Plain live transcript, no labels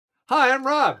Hi, I'm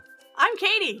Rob. I'm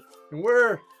Katie. And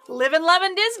we're Livin'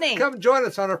 Lovin' Disney. Come join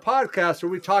us on our podcast where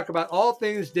we talk about all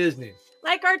things Disney.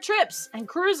 Like our trips and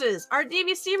cruises, our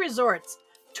DVC resorts,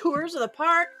 tours of the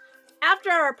park,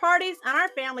 after-hour parties, and our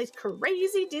family's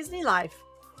crazy Disney life.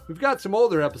 We've got some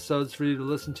older episodes for you to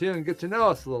listen to and get to know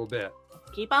us a little bit.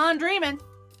 Keep on dreaming.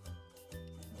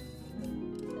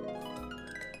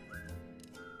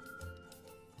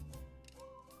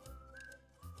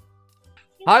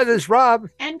 Hi, this is Rob.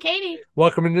 And Katie.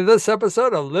 Welcome into this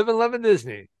episode of Livin' Lovin'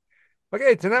 Disney.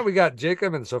 Okay, tonight we got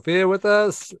Jacob and Sophia with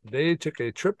us. They took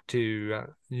a trip to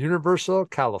Universal,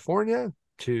 California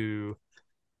to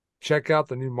check out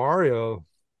the new Mario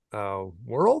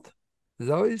world. Is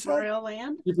that what you said? Mario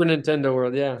Land? Super Nintendo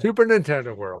World, yeah. Super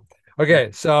Nintendo World.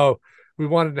 Okay, so we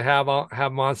wanted to have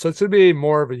them on. So it's going to be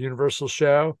more of a Universal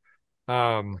show,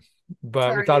 but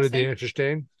we thought it'd be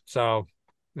interesting. So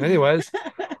anyways,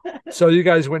 so you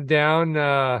guys went down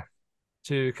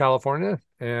to California,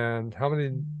 and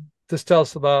just tell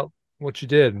us about what you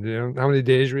did. How many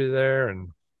days were you there, and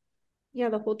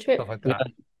the whole trip. Stuff like that.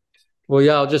 Yeah. Well,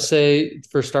 yeah, I'll just say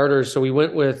for starters, so we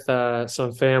went with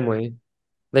some family.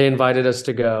 They invited us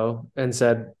to go and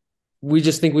said, we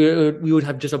just think we would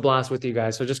have just a blast with you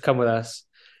guys. So just come with us.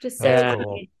 Just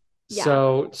cool. Yeah.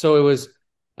 So it was,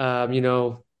 a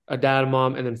dad, a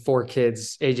mom, and then 4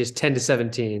 kids, ages 10 to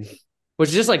 17, which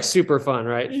is just like super fun,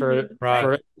 right?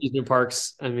 For these new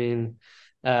parks. I mean,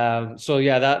 so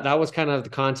yeah, that was kind of the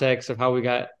context of how we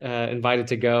got invited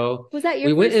to go. Was that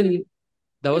your?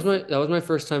 That was my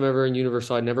first time ever in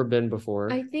Universal. I'd never been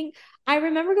before. I think I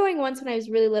remember going once when I was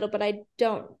really little, but I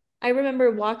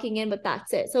remember walking in, but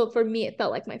that's it. So for me, it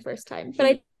felt like my first time. But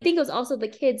I think it was also the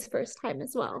kids' first time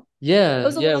as well. Yeah, it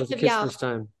was the kids' first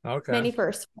time. Okay. Many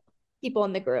first people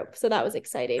in the group, so that was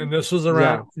exciting. And this was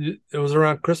around. It was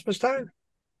around Christmas time.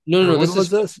 No. When was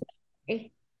this?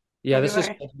 Yeah, this is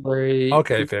February.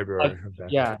 Okay, February. Okay.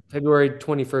 Yeah, February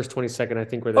 21st, 22nd, I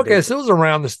think. Okay, so it was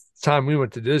around this time we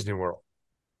went to Disney World.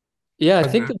 Yeah, I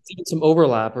think there's some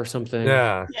overlap or something.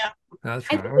 Yeah.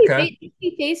 That's right. Okay.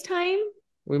 We FaceTime.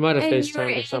 We might have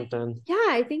FaceTime or something. Yeah,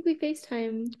 I think we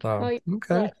FaceTime.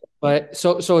 Okay. But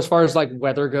so as far as like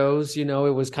weather goes, it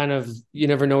was kind of, you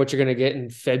never know what you're going to get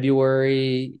in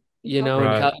February, in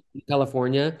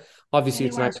California. Obviously,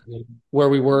 it's not where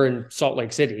we were in Salt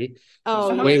Lake City.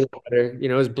 Oh, way better.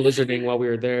 It was blizzarding while we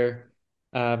were there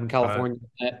in California.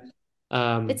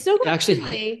 It's still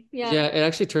actually, it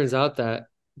actually turns out that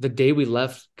the day we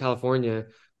left California,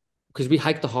 because we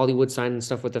hiked the Hollywood sign and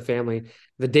stuff with the family,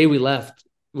 the day we left,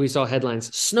 we saw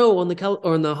headlines: snow on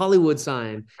the Hollywood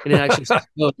sign, and it actually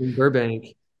snowed in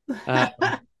Burbank.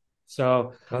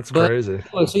 So that's crazy.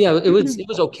 So yeah, it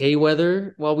was okay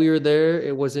weather while we were there.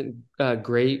 It wasn't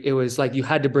great. It was like you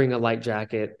had to bring a light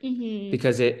jacket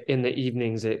because in the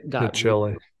evenings it got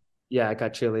chilly. Yeah, it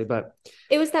got chilly, but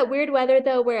it was that weird weather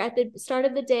though, where at the start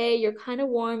of the day you're kind of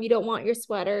warm, you don't want your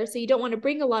sweater, so you don't want to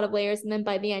bring a lot of layers, and then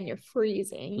by the end you're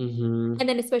freezing. Mm-hmm. And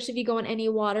then especially if you go on any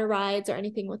water rides or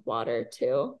anything with water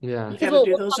too. Yeah, you gotta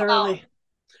do those early.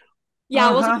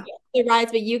 Yeah, we'll do the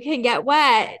rides, but you can get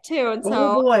wet too, and so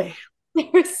oh boy,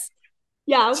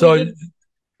 So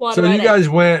you guys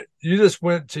you just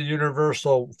went to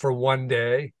Universal for one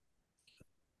day.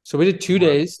 So we did 2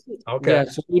 days. Okay. Yeah,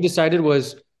 so what we decided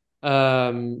was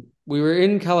we were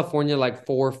in California like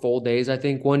 4 full days. I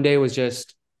think one day was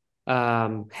just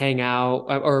hang out,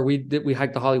 or we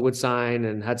hiked the Hollywood sign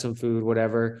and had some food,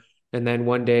 whatever. And then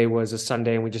one day was a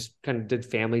Sunday, and we just kind of did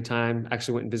family time.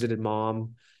 Actually went and visited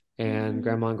mom and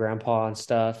grandma and grandpa and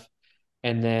stuff.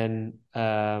 And then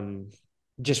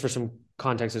just for some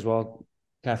context as well,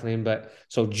 Kathleen, but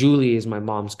so Julie is my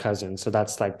mom's cousin, so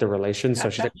that's like the relation.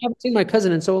 So she's like, I haven't seen my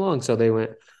cousin in so long. So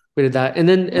we did that, and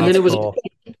then it was cool.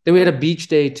 Then we had a beach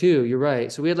day too. You're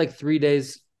right. So we had like 3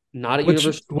 days not at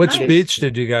Universal. Which beach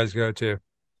did you guys go to?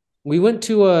 We went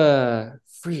to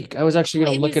I was actually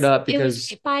gonna look it up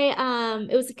because it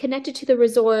was connected to the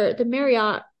resort, the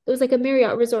Marriott. It was like a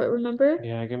Marriott resort. Remember?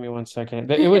 Yeah, give me 1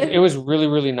 second. It was really,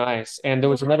 really nice, and there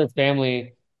was another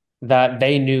family that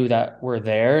they knew that were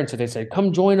there, and so they said,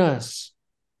 "Come join us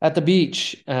at the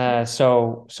beach."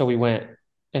 So we went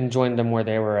and joined them where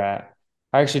they were at.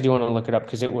 I actually do want to look it up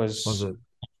because it was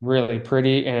really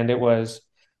pretty, and it was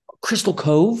Crystal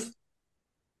Cove.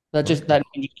 That just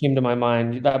came to my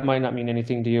mind. That might not mean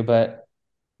anything to you, but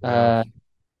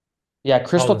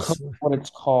Crystal Cove is what it's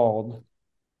called.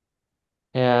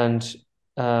 And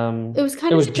it was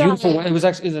beautiful. It was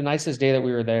the nicest day that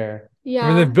we were there. Yeah. I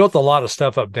mean, they've built a lot of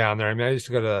stuff up down there. I mean, I used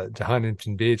to go to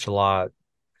Huntington Beach a lot.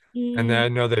 And then I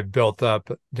know they built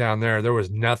up down there. There was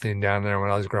nothing down there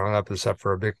when I was growing up except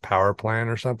for a big power plant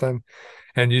or something.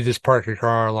 and you just park your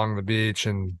car along the beach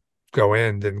and go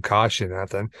in, didn't cost you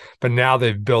nothing. But now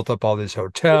they've built up all these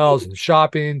hotels and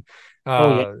shopping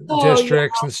Oh yeah.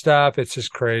 districts and stuff. It's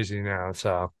just crazy now.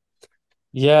 So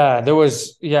Yeah, there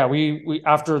was we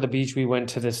after the beach we went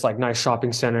to this like nice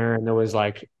shopping center and there was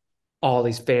like all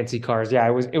these fancy cars. Yeah,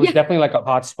 it was definitely like a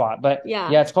hot spot. But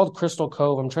yeah, it's called Crystal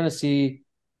Cove. I'm trying to see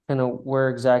kind of where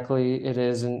exactly it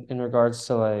is in regards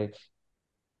to like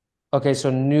okay, so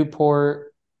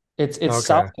Newport, it's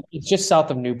south, okay. it's just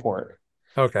south of Newport.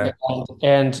 Okay.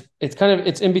 And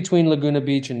it's in between Laguna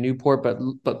Beach and Newport,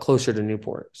 but closer to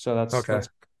Newport. So Okay. that's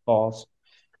falls.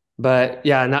 But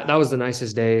yeah, and that was the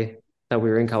nicest day that we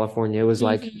were in California. It was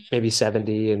like maybe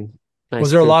 70 and Was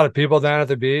nice there a clear. lot of people down at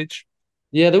the beach?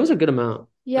 Yeah, there was a good amount. I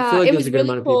Yeah, feel like it there was was a good really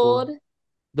amount of cold. people.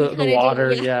 We The kind of water,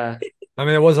 did, yeah. I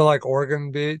mean, it wasn't like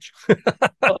Oregon Beach.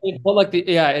 It felt like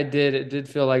it did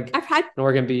feel like I've had, an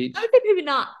Oregon Beach. I would say maybe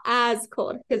not as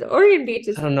cold because Oregon Beach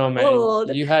is I don't know, man.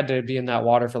 cold. You had to be in that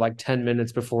water for like 10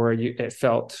 minutes before it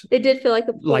felt It did feel like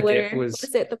the like polar, it what was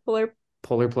is it, the polar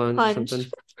polar plunge or plunge.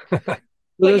 something. But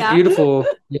It was yeah. beautiful.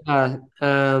 Yeah.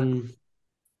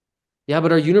 Yeah,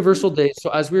 but our Universal Day. So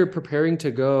as we were preparing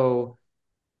to go,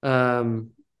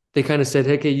 um, they kind of said,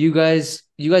 "Hey, okay, you guys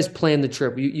plan the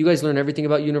trip. You guys learn everything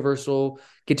about Universal,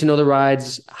 get to know the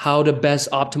rides, how to best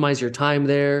optimize your time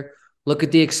there, look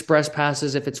at the express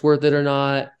passes if it's worth it or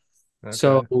not."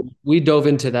 So Okay. we dove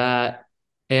into that,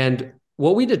 and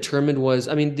what we determined was,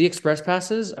 I mean, the express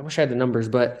passes. I wish I had the numbers,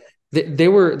 but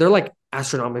they're like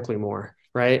astronomically more,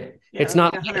 right? Yeah, It's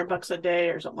like not $100 a day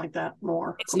or something like that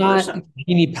more it's per not person.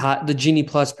 the Genie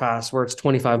Plus pass where it's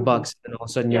 25 Mhm. bucks and all of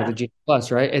a sudden you have Yeah. the Genie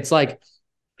Plus, right? It's like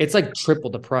triple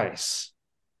the price.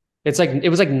 It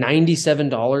was like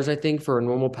 $97, I think, for a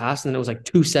normal pass, and then it was like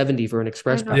 270 for an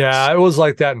express know. pass. Yeah, it was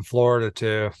like that in Florida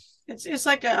too. It's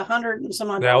like 100 and some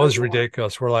odd That dollars was more.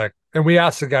 ridiculous. We're like, and we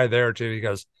asked the guy there too. He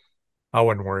goes, I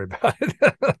wouldn't worry about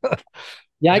it.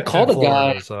 Yeah, In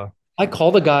Florida. So I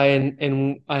called a guy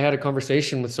and I had a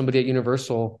conversation with somebody at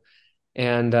Universal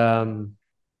and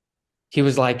he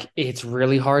was like, it's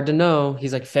really hard to know.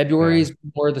 He's like, February yeah. is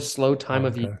more the slow time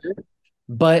of year, Okay.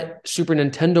 but Super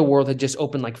Nintendo World had just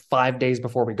opened like 5 days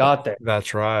before we got there.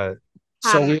 That's right.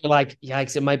 So we were like,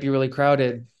 yikes, it might be really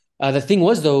crowded. The thing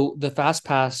was, though, the Fast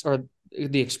Pass or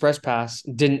the Express Pass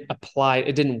didn't apply.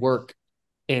 It didn't work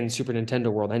in Super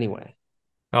Nintendo World anyway.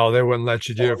 Oh, they wouldn't let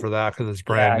you do it for that because it's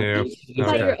brand Yeah, new. Was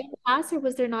that your Okay. own pass or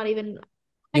was there not even?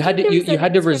 you I had think to there you, was you an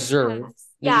had to extra reserve. pass.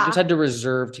 You Yeah. just had to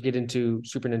reserve to get into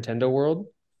Super Nintendo World.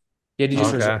 You had to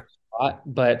just reserve Okay. a spot,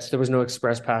 but there was no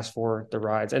Express Pass for the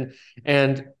rides. And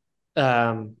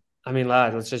I mean,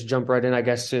 lad, let's just jump right in, I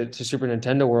guess, to Super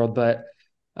Nintendo World. But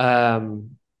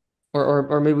um,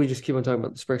 or maybe we just keep on talking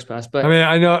about the Express Pass. I But mean,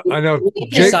 I know we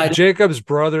decided. Jacob's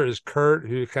brother is Kurt,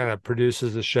 who kind of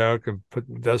produces the show,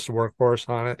 does the workhorse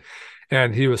on it.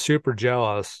 And he was super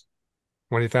jealous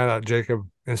when he found out Jacob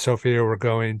and Sophia were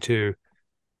going to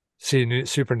see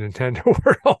Super Nintendo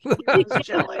I was World.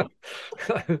 jelly.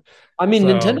 I mean, So,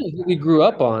 Nintendo is what we grew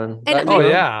up on. And oh I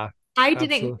yeah, I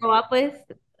didn't absolutely. grow up with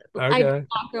I did Okay.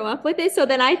 not grow up with it. So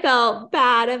then I felt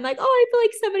bad. I'm like, oh, I feel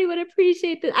like somebody would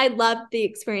appreciate that. I loved the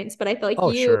experience, but I feel like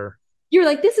Oh sure. you were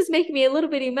like, this is making me a little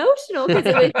bit emotional because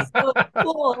it was so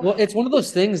cool. Well, it's one of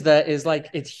those things that is like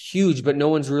it's huge, but no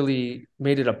one's really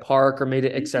made it a park or made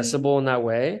it accessible in that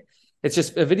way. It's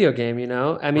just a video game, you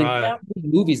know? I mean, Right.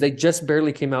 movies, they just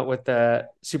barely came out with the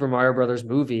Super Mario Brothers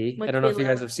movie. With I don't know if you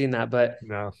Taylor. guys have seen that, but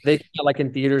No. they came out like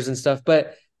in theaters and stuff.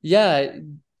 But yeah,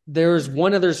 there's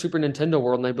one other Super Nintendo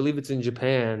World, and I believe it's in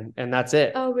Japan, and that's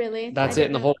it. Oh, really? That's I it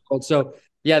in the didn't whole world. So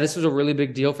yeah, this was a really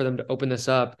big deal for them to open this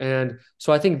up. And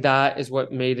so I think that is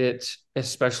what made it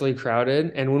especially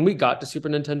crowded. And when we got to Super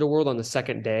Nintendo World on the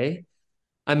second day,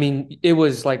 I mean, it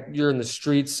was like you're in the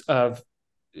streets of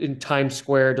in Times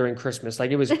Square during Christmas.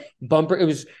 Like it was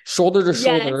shoulder to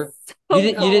shoulder. Yes.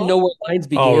 You didn't know where lines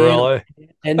Oh began, really?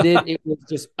 ended. It was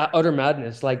just utter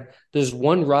madness. Like there's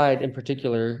one ride in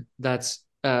particular that's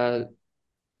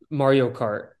Mario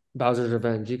Kart, Bowser's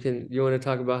Revenge. You want to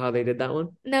talk about how they did that one?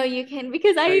 No, you can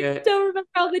because I Okay. don't remember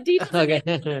all the details of Okay.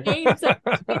 the names of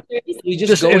the You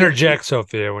Just go in- interject,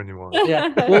 Sophia, when you want.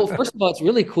 Yeah. Well, first of all, it's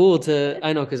really cool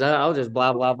I know because I'll just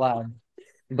blah blah blah.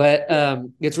 But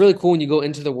it's really cool when you go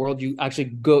into the world. You actually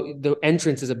go. The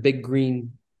entrance is a big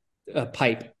green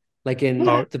pipe, like in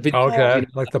Oh, the video. okay.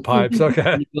 Like the pipes.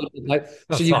 Okay. You go to the pipe. So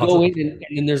That's you go awesome. in,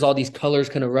 and then there's all these colors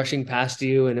kind of rushing past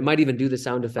you, and it might even do the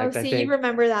sound Oh, effect. I see, think. you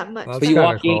remember that much. That's But you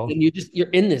kinda walk in, cool. and you're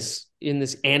in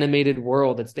this animated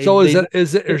world. So is they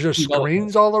is there well.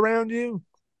 screens all around you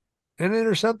in it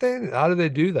or something? How do they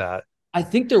do that? I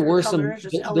think there were some colors,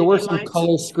 just LED lights.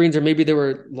 color screens, or maybe there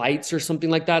were lights or something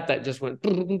like that just went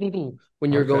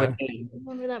when you're going in. I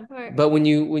remember that part. But when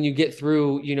you get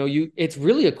through, it's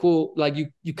really a cool, like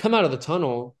you come out of the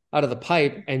tunnel, out of the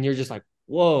pipe, and you're just like,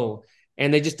 whoa.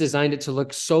 And they just designed it to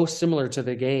look so similar to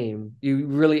the game. You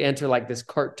really enter like this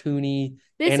cartoony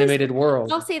animated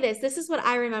world. I'll say this. This is what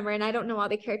I remember, and I don't know all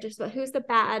the characters, but who's the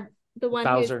one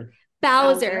Bowser.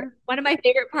 Bowser. One of my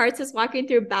favorite parts was walking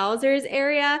through Bowser's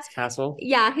area. His castle.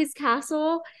 Yeah, his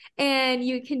castle. And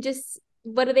you can just,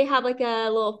 what do they have? Like a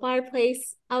little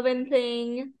fireplace oven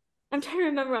thing. I'm trying to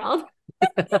remember all.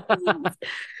 But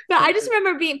I just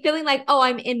remember feeling like, oh,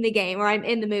 I'm in the game or I'm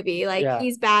in the movie. Like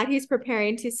he's bad. He's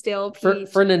preparing to steal Peach.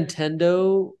 For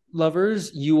Nintendo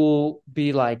lovers, you'll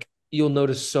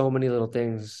notice so many little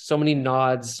things, so many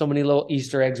nods, so many little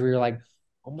Easter eggs where you're like,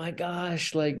 oh my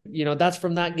gosh, like, that's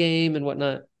from that game and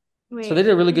whatnot. Wait, so they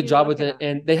did a really good job with it.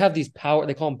 And they have these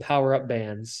they call them power-up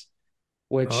bands,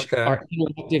 which are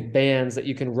interactive bands that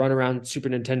you can run around Super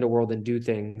Nintendo World and do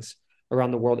things around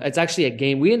the world. It's actually a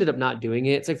game. We ended up not doing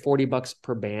it. It's like $40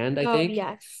 per band, I think.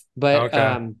 Yes. But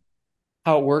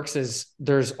how it works is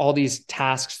there's all these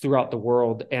tasks throughout the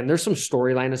world, and there's some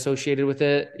storyline associated with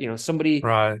it. Somebody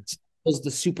is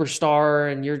the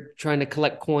superstar, and you're trying to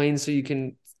collect coins so you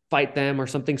can fight them or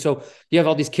something. So you have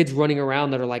all these kids running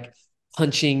around that are like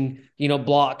punching,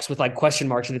 blocks with like question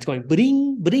marks, and it's going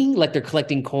ba-ding, ba-ding, like they're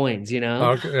collecting coins,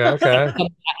 Okay.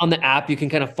 On the app, you can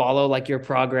kind of follow like your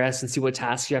progress and see what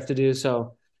tasks you have to do.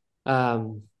 So,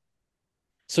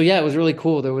 yeah, it was really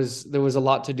cool. There was a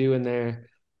lot to do in there.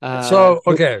 So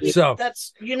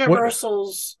that's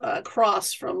Universal's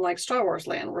cross from like Star Wars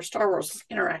Land, where Star Wars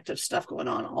interactive stuff going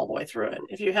on all the way through it.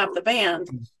 If you have the band,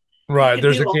 right,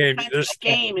 there's a game. There's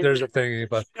a thingy,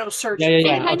 but go search.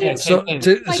 Yeah. Okay.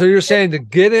 So you're saying to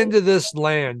get into this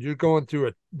land, you're going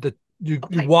through you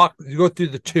go through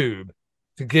the tube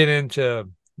to get into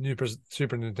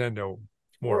Super Nintendo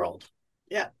world.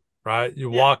 Yeah. Right. You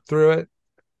walk through it.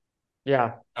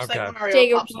 Yeah. Okay. Like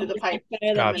Mario pops through the pipe.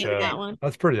 Gotcha. That one.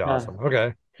 That's pretty awesome.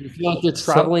 Okay. You feel like you're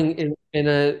traveling in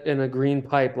a green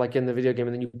pipe, like in the video game,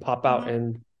 and then you pop out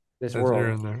in this world.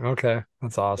 You're in there. Okay,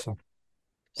 that's awesome.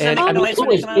 And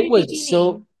it was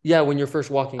so when you're first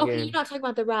walking in. Okay, you're not talking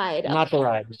about the ride. Not the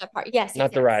ride. That part. Yes.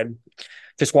 Not the ride.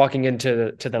 Just walking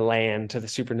into the land, to the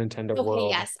Super Nintendo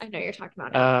world. Yes, I know you're talking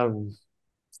about it.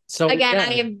 So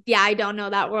again, I don't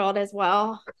know that world as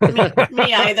well.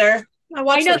 Me either.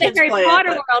 I know the Harry Potter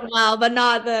world well, but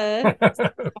not the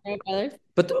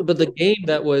But the game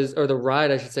that was, or the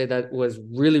ride I should say, that was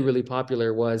really, really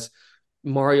popular was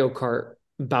Mario Kart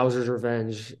Bowser's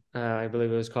Revenge, I believe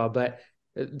it was called. But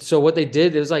so what they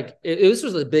did, it was like this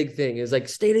was a big thing. It was like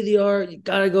state of the art. You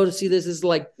gotta go to see this. This is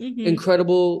like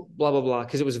incredible, blah blah blah,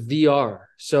 because it was VR.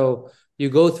 So you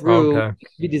go through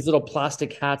these little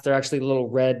plastic hats. They're actually little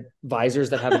red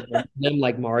visors that have them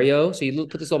like Mario. So you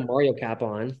put this little Mario cap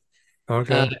on.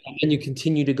 And you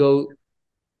continue to go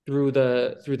through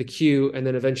the queue, and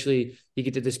then eventually you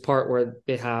get to this part where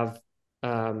they have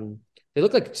they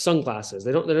look like sunglasses.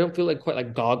 They don't feel like quite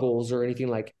like goggles or anything,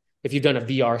 like if you've done a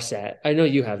VR set. I know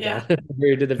you have that.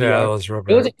 Where you did the VR. That was real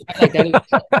bad. It was like that.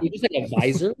 It was just like a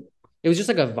visor. It was just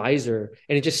like a visor,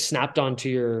 and it just snapped onto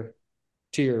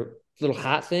your little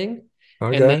hat thing.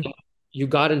 And then you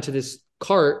got into this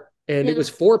cart, and it was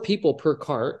 4 people per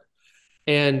cart,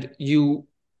 and you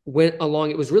went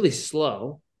along. It was really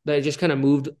slow, but it just kind of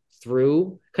moved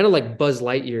through, kind of like Buzz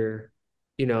Lightyear,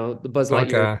 the Buzz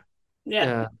Lightyear.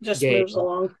 Just moves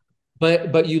along.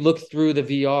 But you look through the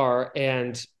VR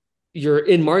and you're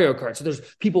in Mario Kart. So there's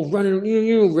people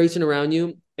running, racing around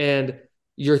you, and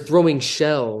you're throwing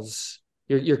shells.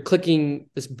 You're clicking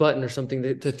this button or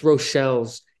something to throw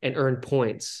shells and earn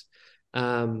points.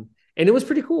 And it was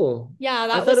pretty cool. Yeah,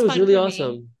 I thought it was really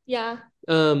awesome. Yeah.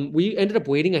 We ended up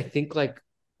waiting, I think it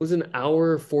was an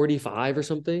hour 45 or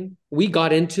something. We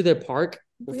got into the park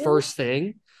first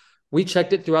thing. We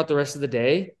checked it throughout the rest of the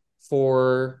day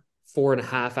for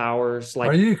 4.5 hours. Like,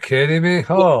 are you kidding me?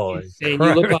 Holy crap. You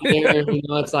look up there and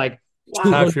it's like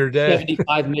half your day.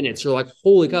 75 minutes. You're like,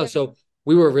 holy cow. So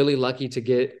we were really lucky to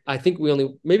get, I think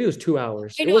maybe it was 2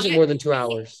 hours. It wasn't more than 2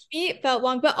 hours. It felt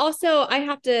long, but also I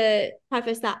have to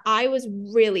preface that I was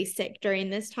really sick during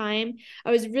this time.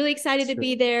 I was really excited to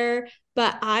be there,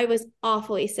 but I was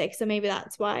awfully sick. So maybe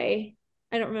that's why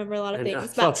I don't remember a lot of things. I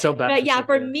felt so bad. But yeah,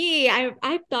 for me,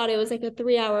 I thought it was like a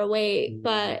 3-hour wait,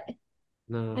 but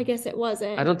no, I guess it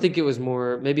wasn't. I don't think it was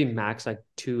more, maybe max like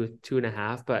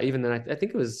 2.5, but even then I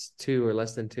think it was 2 or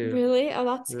less than 2. Really? Oh,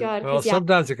 that's good. Well,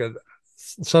 sometimes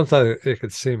sometimes it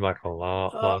could seem like a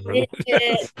lot longer It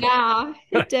did. Yeah,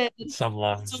 it did. some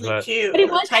lines, It's really cute. But it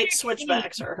The was tight entertaining.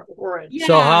 switchbacks are horrid.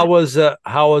 So Yeah. how was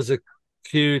the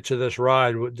queue to this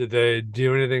ride? Did they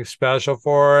do anything special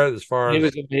for it as far It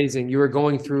as was amazing. You were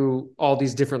going through all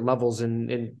these different levels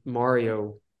in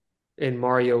Mario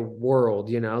World,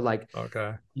 you know, like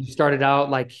okay. you started out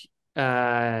like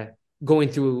uh going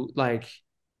through like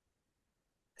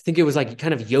I think it was like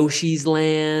kind of Yoshi's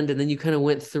Land, and then you kind of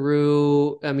went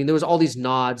through. I mean, there was all these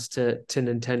nods to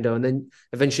Nintendo, and then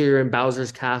eventually you're in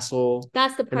Bowser's Castle,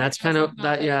 That's the and part that's kind of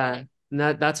that. Yeah, and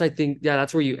that's I think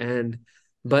that's where you end.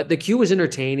 But the queue was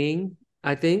entertaining.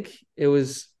 I think there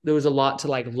was a lot to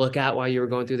like look at while you were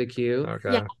going through the queue.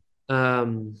 Okay. Yeah.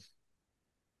 Um,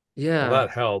 Well, yeah, that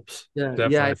helps. yeah,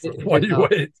 Definitely for it while did you help.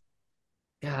 wait.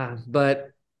 Yeah, but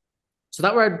so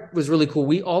that ride was really cool.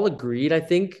 We all agreed. I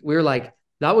think we were like,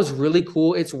 that was really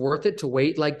cool. It's worth it to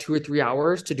wait like 2 or 3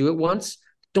 hours to do it once.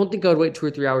 Don't think I would wait 2 or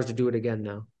 3 hours to do it again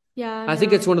now. Yeah, I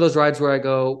think it's one of those rides where I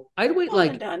go, I'd wait One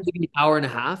and like done. maybe an hour and a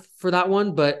half for that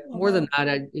one, but more than that,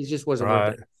 it just wasn't worth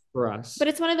Right. it for us. But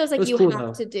it's one of those It like was you cool, have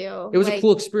though. to do. It was a like,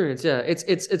 cool experience. Yeah, it's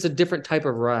a different type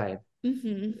of ride,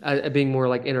 being more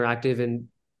like interactive and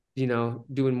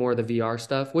doing more of the VR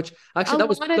stuff. Which actually a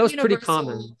lot that of was pretty Universal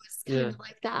common. was kind Yeah. of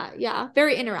like that. Yeah,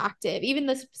 very interactive. Even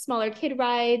the smaller kid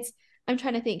rides. I'm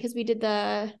trying to think because we did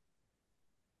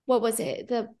what was it?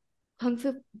 The Kung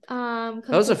That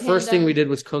was Fu the first thing Panda. we did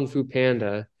was Kung Fu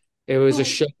Panda. It was a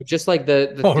show just like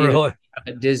the Oh, theater really?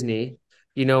 at Disney,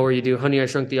 where you do Honey, I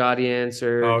Shrunk the Audience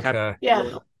or Okay.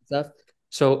 Yeah. stuff.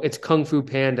 So it's Kung Fu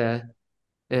Panda,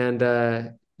 and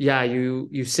yeah,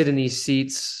 you sit in these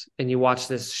seats and you watch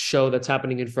this show that's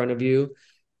happening in front of you,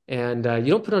 and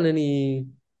you don't put on any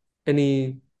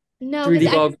No, 3D because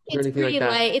I goggles think or it's anything like pretty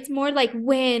that. light. It's more like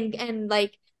wind and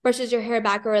like brushes your hair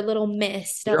back or a little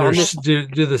mist of You're on like, this,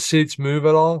 Do the seats move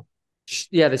at all?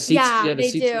 yeah, yeah, the they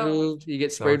seats do. move. You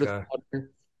get sprayed with Okay.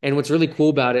 water, and what's really cool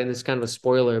about it, and it's kind of a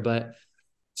spoiler, but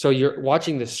so you're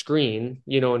watching the screen,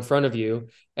 in front of you,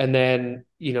 and then,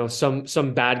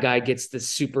 some bad guy gets this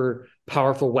super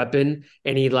powerful weapon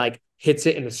and he like hits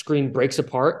it and the screen breaks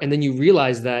apart. And then you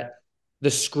realize that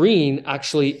the screen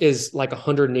actually is like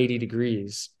 180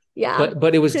 degrees. Yeah.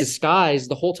 But it was disguised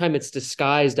the whole time. It's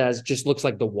disguised as just looks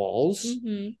like the walls.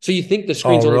 Mm-hmm. So you think the Oh,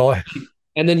 screen's only, really?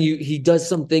 and then he does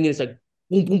something and it's like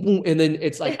boom, boom, boom, and then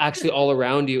it's like actually all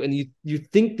around you, and you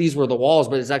think these were the walls,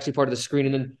 but it's actually part of the screen.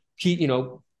 And then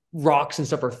rocks and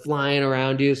stuff are flying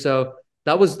around you. So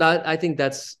that was that. I think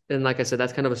that's, and like I said,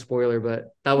 that's kind of a spoiler,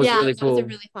 but that was really That was a cool.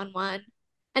 really fun one.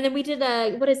 And then we did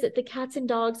what is it? The cats and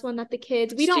dogs one that the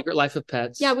kids, we don't, Secret Life of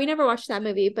Pets. yeah, we never watched that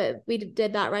movie, but we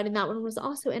did that right. And that one was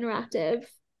also interactive.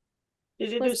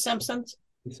 Did you do Simpsons?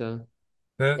 So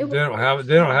They It don't was-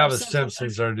 have a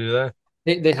Simpsons there, do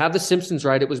they? they have the Simpsons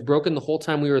ride. It was broken the whole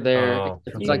time we were there. Oh,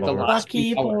 It's good like the lord. last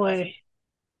Lucky few hours. boy.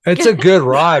 It's a good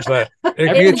ride, but it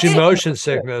can It get you is. motion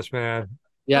sickness, man.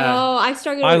 Yeah. Oh, I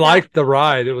struggled I with liked the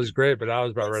ride. It was great, but I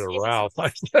was about ready to ralph.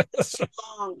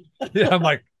 Long. Yeah, I'm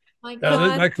like, that. My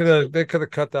yeah, God. they could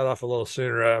have cut that off a little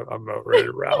sooner. I'm about ready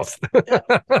to ralph.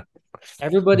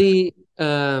 Everybody,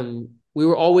 we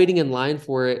were all waiting in line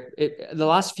for it. The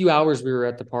last few hours we were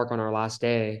at the park on our last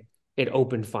day, it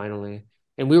opened finally.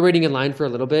 And we were waiting in line for a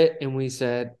little bit and we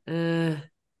said,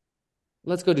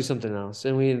 let's go do something else.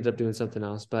 And we ended up doing something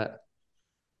else. But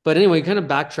anyway, kind of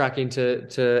backtracking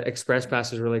to express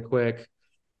passes really quick.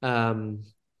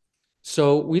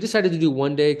 So we decided to do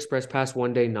 1 day express pass,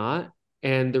 1 day not.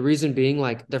 And the reason being,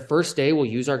 like, the first day we'll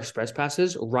use our express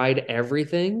passes, ride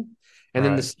everything. And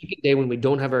then the second day when we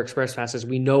don't have our express passes,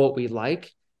 we know what we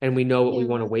like and we know what we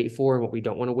want to wait for and what we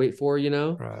don't want to wait for,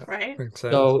 Right. Makes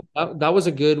sense. So that was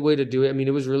a good way to do it. I mean,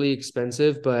 it was really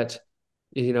expensive, but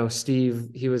Steve,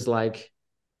 he was like,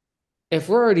 if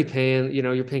we're already paying,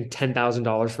 you're paying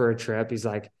 $10,000 for a trip, he's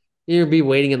like, you're gonna be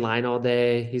waiting in line all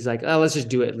day. He's like, oh, let's just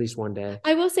do it at least 1 day.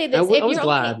 I will say this, I was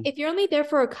glad. If you're only there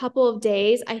for a couple of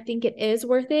days, I think it is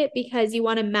worth it because you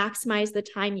want to maximize the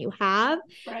time you have.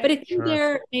 Right. But if you're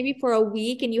there maybe for a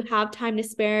week and you have time to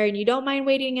spare and you don't mind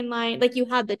waiting in line, like you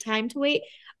have the time to wait,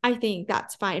 I think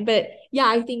that's fine. But yeah,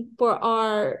 I think for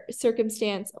our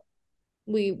circumstance,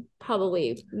 we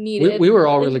probably needed. We were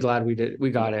all really glad we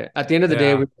got it. At the end of the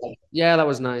day, that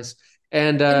was nice.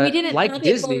 And we didn't like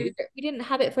Disney, we didn't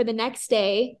have it for the next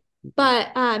day.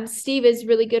 But Steve is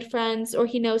really good friends, or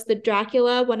he knows the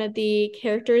Dracula, one of the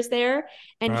characters there,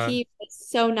 and he was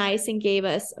so nice and gave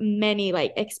us many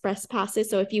like express passes.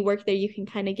 So if you work there, you can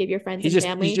kind of give your friends and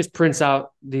family. He just prints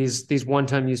out these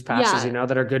one-time use passes,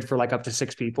 that are good for like up to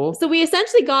 6 people. So we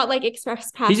essentially got like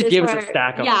express passes. He just gave us a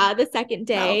stack of them. The second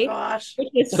day. Oh gosh. Which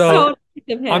is So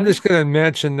I'm just going to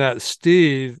mention that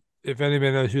Steve, if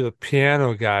anybody knows who the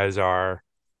piano guys are,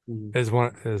 is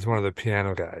one of the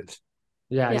piano guys.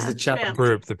 Yeah, he's the Yeah.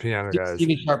 Group, the piano guys.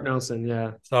 Stevie Sharp Nelson,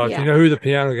 yeah. So if you know who the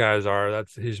piano guys are,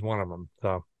 he's one of them.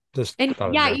 So just And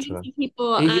thought yeah, I'd you mention can it. see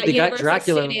people He- at the guy Universal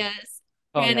Dracula- Studios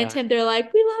Oh, ran yeah. into him. They're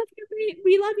like, we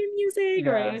love your music.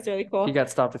 Yeah. Right? It was really cool. He got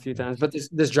stopped a few times, but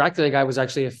this Dracula guy was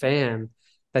actually a fan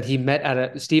that he met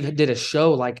at Steve did a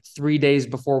show like 3 days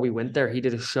before we went there. He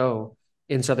did a show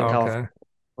in Southern California,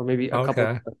 or maybe a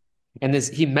couple. And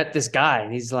he met this guy,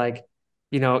 and he's like,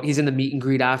 he's in the meet and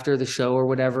greet after the show or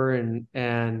whatever,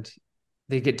 and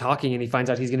they get talking, and he finds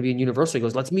out he's going to be in Universal. He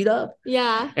goes, "Let's meet up."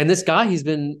 Yeah. And this guy,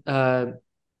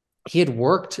 he had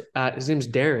worked at, his name's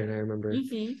Darren, I remember.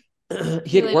 Mm-hmm.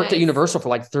 He had worked at Universal for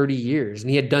like 30 years, and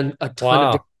he had done a ton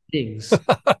of different things.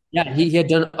 Yeah, he had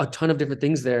done a ton of different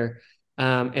things there.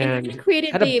 And he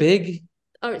created had a big.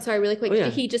 Oh, sorry, really quick. Oh, yeah.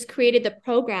 He just created the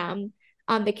program,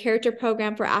 the character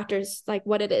program for actors, like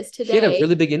what it is today. He had a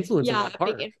really big influence on that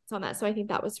part. Big influence on that. So I think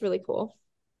that was really cool.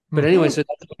 But anyway, so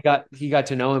he got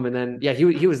to know him, and then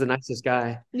he was the nicest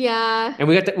guy. Yeah. And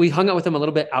we hung out with him a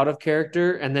little bit out of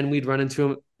character, and then we'd run into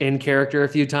him in character a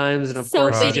few times, and of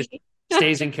course he just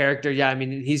stays in character. Yeah, I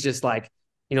mean, he's just like,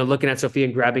 looking at Sophia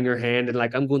and grabbing her hand and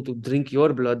like, "I'm going to drink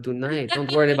your blood tonight. Don't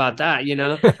worry about that,"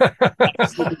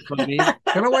 Funny.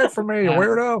 Get away from me, you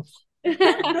weirdo.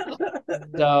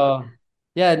 So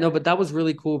yeah, no, but that was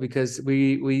really cool because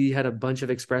we had a bunch of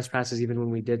express passes even when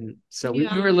we didn't. So we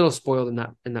were a little spoiled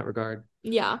in that regard.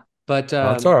 Yeah. But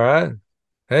that's all right.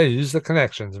 Hey, use the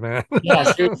connections, man. Yeah,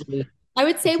 seriously. I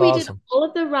would say we did all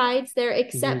of the rides there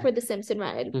except for the Simpson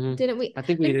ride, didn't we? I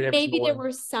think we did. Maybe there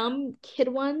were some kid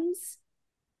ones.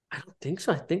 I don't think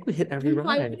so. I think we hit every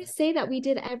ride. I would say that we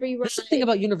did every ride. That's the thing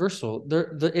about Universal.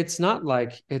 It's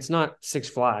not Six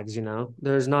Flags.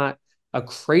 There's not a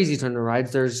crazy ton of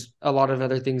rides. There's a lot of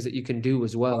other things that you can do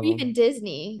as well. Or even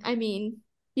Disney. I mean,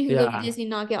 you can go to Disney,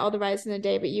 not get all the rides in a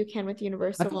day, but you can with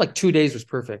Universal. I feel like 2 days was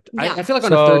perfect. Yeah. I feel like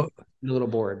on a third, I'm a little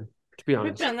bored, to be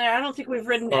honest. We've been there. I don't think we've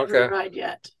ridden every ride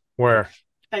yet. Where?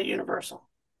 At Universal.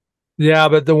 Yeah,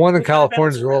 but the one in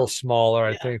California is a little smaller,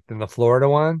 I think, than the Florida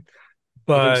one.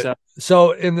 But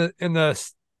so in the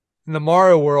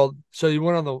Mario World, so you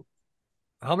went on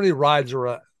how many rides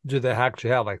do they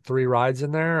actually have? Like 3 rides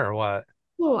in there or what?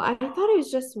 Oh, I thought it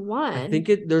was just one. I think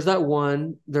there's that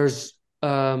one. There's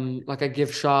like a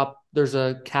gift shop. There's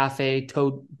a cafe,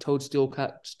 Toadstool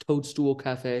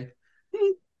Cafe.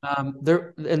 And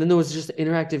then there was just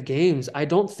interactive games. I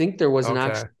don't think there was an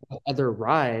actual other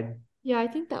ride. Yeah, I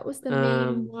think that was the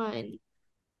main one.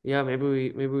 Yeah,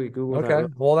 maybe we Google that.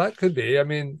 Okay, well that could be. I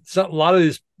mean, a lot of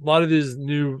these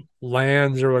new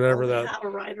lands or whatever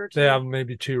they have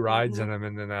maybe 2 rides in them,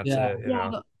 and then that's it.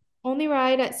 The only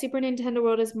ride at Super Nintendo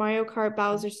World is Mario Kart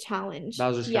Bowser's Challenge. That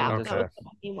was the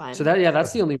only one. So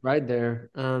that's the only ride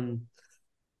there.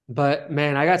 But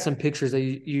man, I got some pictures that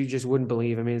you just wouldn't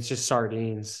believe. I mean, it's just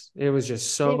sardines. It was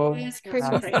just so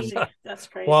crazy. That's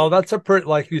crazy. Well, that's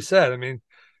like you said. I mean,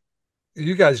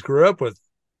 you guys grew up with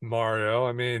Mario.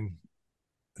 I mean,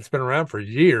 it's been around for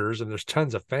years, and there's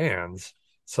tons of fans.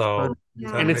 So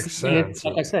that makes sense.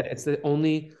 Like I said, it's the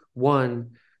only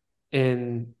one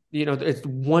in it's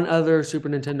one other Super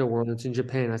Nintendo World. It's in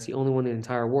Japan. That's the only one in the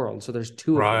entire world. So there's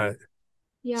 2 of them.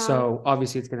 Yeah. So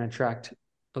obviously, it's going to attract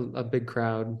a big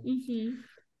crowd.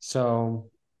 So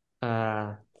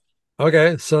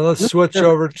okay, so let's switch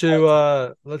over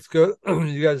to let's go.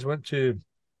 You guys went to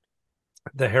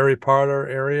the Harry Potter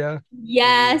area?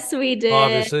 Yes, we did.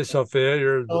 Obviously, Sophia,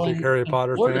 you're a big Harry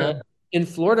Potter fan. In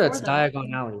Florida, it's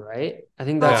Diagon Alley, right? I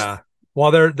think that's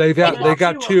well, they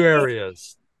got 2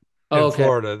 areas in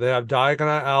Florida. They have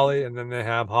Diagon Alley, and then they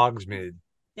have Hogsmeade.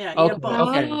 Yeah. Okay.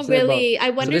 Oh, really? I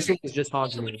wonder. So this one is just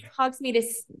Hogsmeade. Hogsmeade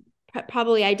is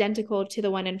probably identical to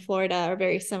the one in Florida, or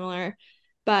very similar.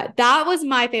 But that was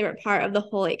my favorite part of the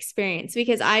whole experience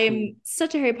because I am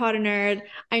such a Harry Potter nerd.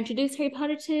 I introduced Harry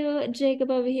Potter to Jacob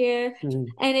over here.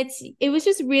 And it was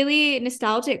just really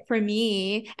nostalgic for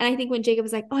me. And I think when Jacob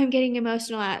was like, "Oh, I'm getting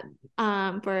emotional at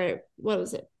for what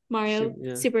was it?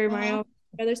 Super Mario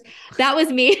Brothers." That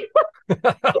was me. What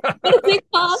is it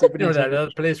called?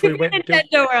 That place we went to.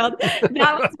 Nintendo World.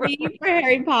 That was me for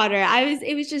Harry Potter.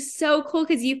 It was just so cool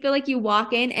because you feel like you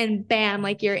walk in and bam,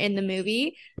 like you're in the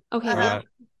movie. Okay,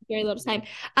 very little time.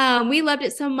 We loved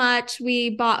it so much. We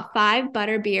bought 5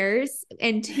 butter beers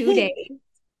in 2 days.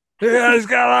 Yeah, he's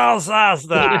got all sauce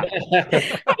now.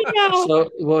 I know. So,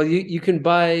 well, you can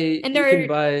buy. And you can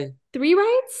buy 3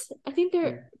 rides. I think there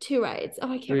are 2 rides.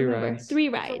 Oh, I can't remember. 3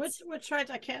 rides. So which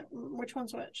rides? Which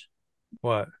one's which?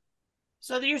 What?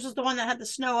 So yours was the one that had the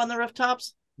snow on the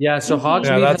rooftops? Yeah, so Mhm.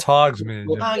 Yeah, Hogsmeade that's has Hogsmeade.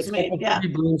 Yeah. Hogsmeade, yeah. 3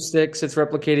 broomsticks. It's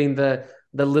replicating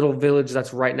the little village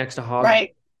that's right next to Hog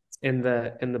Right. in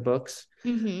the books.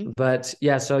 Mm-hmm. But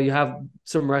yeah, so you have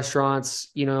some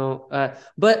restaurants,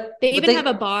 but They even have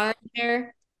a bar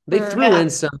there. they Or threw in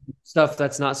some stuff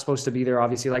that's not supposed to be there,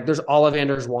 obviously. Like there's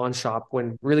Ollivander's Wand Shop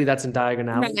when really that's in Diagon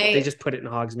Alley. They Right. just put it in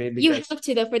Hogsmeade You because have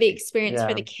to though for the experience for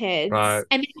Yeah. the kids. Right.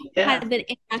 And they Yeah. had an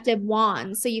interactive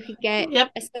wand, so you could get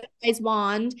Yep. a specialized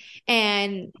wand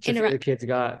and which a few of the kids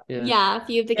got. Yeah. Yeah, a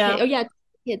few of the Yeah. kids. Oh yeah,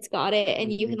 kids got it,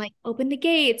 and you can like open the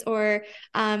gates or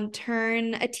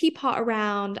turn a teapot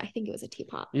around. I think it was a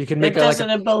teapot. You can It make does it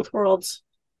in both worlds.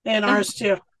 In Uh-huh. ours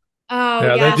too. Oh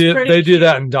Yeah, yeah, they do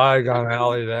that in Diagon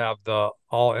Alley. They have the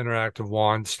all interactive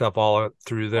wand stuff all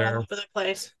through All there. over the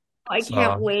place. I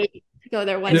can't wait to go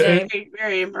there one It's day. very,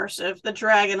 very immersive. The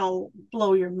dragon will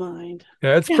blow your mind.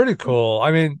 Yeah, it's pretty cool.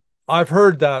 I mean, I've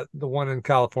heard that the one in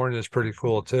California is pretty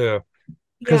cool too,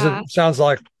 because Yeah. it sounds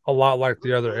like a lot like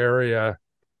the other area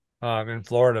in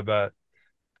Florida. But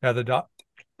yeah,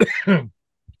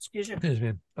 Excuse you. excuse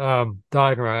me,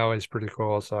 Diagon Alley is pretty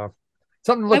cool. So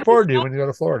something to look forward to when you go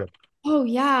to Florida. Oh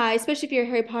yeah, especially if you're a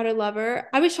Harry Potter lover.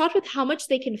 I was shocked with how much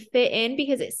they can fit in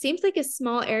because it seems like a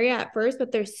small area at first,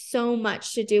 but there's so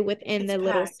much to do within It's the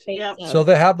little packed, space. yep. So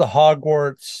they have the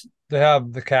Hogwarts, they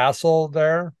have the castle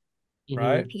there,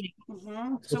 right?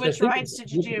 Mm-hmm. So which rides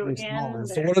did you do in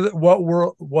So there?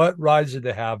 what rides did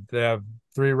they have? They have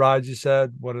 3 rides, you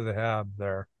said. What do they have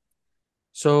there?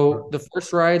 So the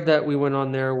first ride that we went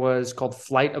on there was called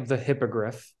Flight of the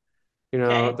Hippogriff,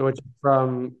 Okay.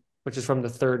 which is from the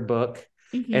 3rd book.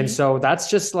 Mhm. And so that's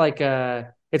just like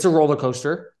it's a roller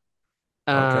coaster.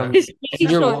 Okay. And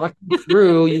you're walking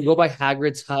through, you go by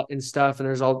Hagrid's hut and stuff, and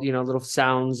there's all, little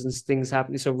sounds and things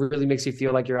happening. So it really makes you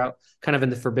feel like you're out kind of in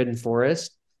the Forbidden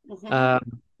Forest. Mhm.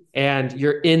 And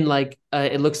you're in like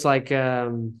it looks like a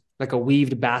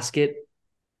weaved basket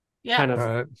Yeah. kind of, All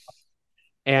right.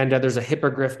 and there's a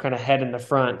hippogriff kind of head in the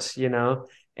front,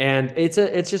 and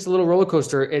it's just a little roller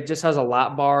coaster. It just has a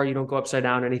lap bar. You don't go upside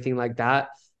down, anything like that.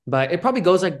 But it probably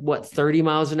goes like 30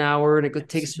 miles an hour, and it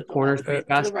takes some corners pretty To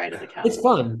fast. the right of the castle. It's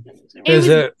fun.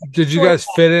 Did you guys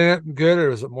fit in it good, or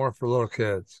was it more for little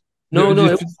kids? No,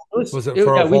 Was it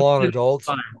for full-on adults?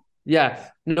 Fun. Yeah,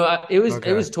 no, it was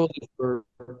Okay. totally for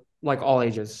like all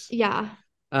ages. Yeah.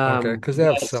 Okay, because they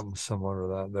have something similar to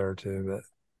that there too. But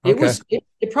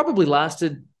it probably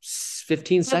lasted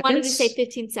 15 seconds. I wanted to say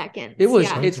 15 seconds. It was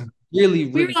Yeah. it's really,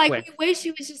 We were like, quick. we wish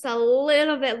it was just a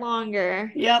little bit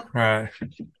longer. Yep. Right.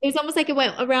 It was almost like it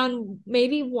went around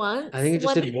maybe once. I think it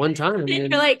just did one time. You're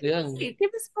like, yeah, "Hey,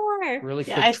 give us more." really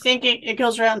Yeah, quick. I think it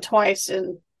goes around twice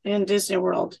in Disney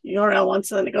World. You go around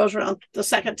once, and then it goes around the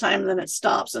second time, and then it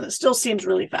stops, and it still seems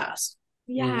really fast.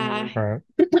 Yeah. All right.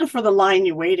 For the line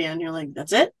you wait in, you're like,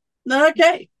 that's it?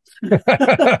 Okay.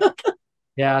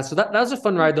 Yeah, so that was a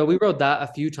fun ride though. We rode that a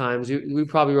few times. We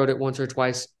probably rode it once or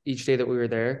twice each day that we were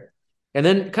there. And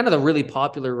then kind of the really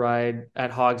popular ride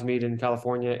at Hogsmeade in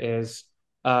California is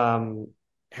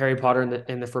Harry Potter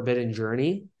and the Forbidden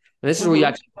Journey. And this is where you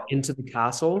actually go into the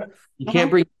castle. You can't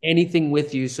bring anything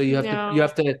with you, so you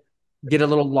have to get a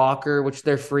little locker, which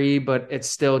they're free, but it's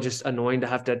still just annoying to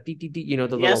have to the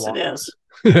little Yes, locker. it is.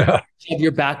 Yeah. You have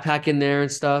your backpack in there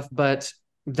and stuff. But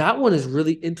that one is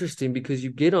really interesting because you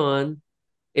get on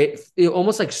it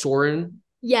almost like Soarin'.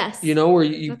 Yes. Where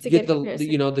you That's a get good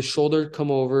the shoulder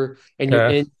come over and you're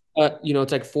in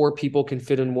it's like 4 people can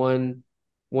fit in one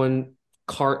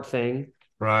cart thing.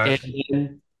 Right. And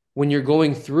then when you're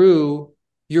going through,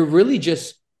 you're really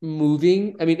just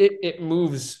moving. I mean, it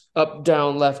moves up,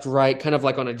 down, left, right, kind of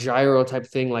like on a gyro type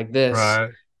thing like this. Right.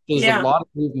 There's a lot of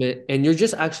movement, and you're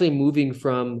just actually moving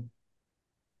from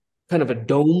kind of a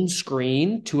dome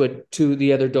screen to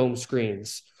the other dome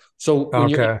screens. So when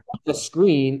you're on the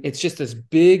screen, it's just this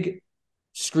big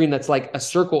screen that's like a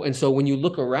circle. And so when you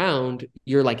look around,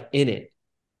 you're like in it,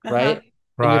 right?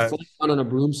 And you're flying on a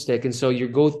broomstick. And so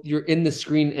you're in the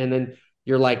screen, and then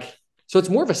you're like, so it's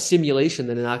more of a simulation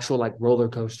than an actual like roller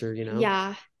coaster,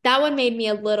 Yeah. That one made me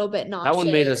a little bit nauseous. That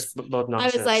one made us both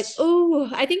nauseous. I was like, oh,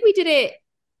 I think we did it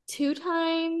 2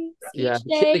 times each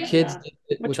day. The kids did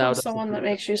it Which without one's the one that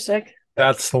makes you sick?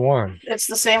 That's the one. It's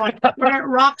the same one where it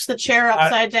rocks the chair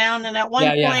upside down, and at one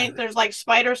point there's like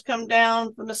spiders come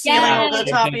down from the ceiling over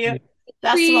the top of you.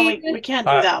 That's the one we can't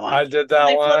do that one. I did that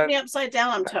they one. Flip me upside down,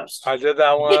 I'm toast. I did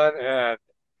that one,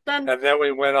 and then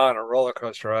we went on a roller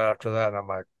coaster right after that, and I'm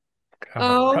like,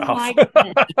 oh my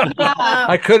goodness.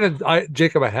 I couldn't.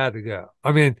 Jacob, I had to go.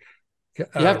 I mean, you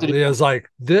have to. It was like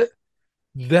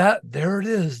there it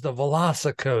is, the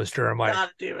Velocicoaster. I'm like,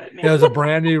 gotta do it. Man. It was a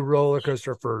brand new roller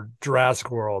coaster for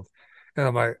Jurassic World, And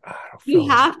I'm like, I don't You feel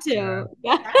have like to. it,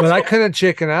 Yeah. but I couldn't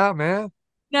chicken out, man.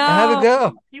 I had to No.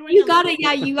 go. You gotta,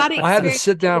 yeah, you gotta I had to experience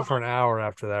sit it down once. for an hour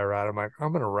after that ride. I'm like,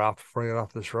 I'm gonna rap before I get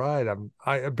off this ride.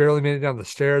 I barely made it down the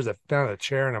stairs. I found a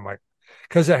chair and I'm like,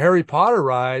 because the Harry Potter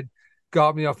ride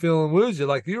got me all feeling woozy,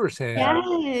 like you were saying.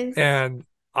 Yes. And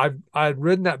I'd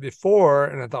ridden that before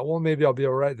and I thought, well, maybe I'll be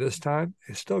all right this time.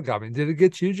 It still got me. Did it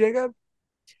get you, Jacob,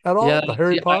 at all? Yeah, The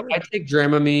Harry see, Potter? I take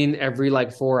Dramamine every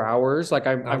like 4 hours. Like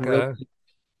I'm really Okay.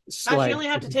 Gosh, you like only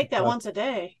have to take that once a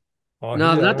day. Oh,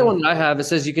 no, yeah. not the one that I have. It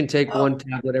says you can take Oh. one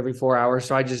tablet every 4 hours.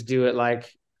 So I just do it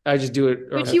like I just do it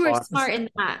on But the you were clock. smart in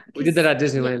that. We did that at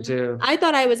 'Cause, Disneyland too. I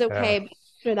thought I was Yeah. okay, but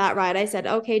after that ride, I said,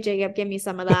 okay, Jacob, give me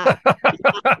some of that.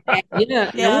 Yeah, and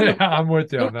I Yeah. wonder, Yeah, I'm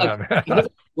with you on like, that, I've man. never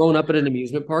grown up at an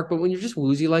amusement park, but when you're just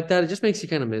woozy like that, it just makes you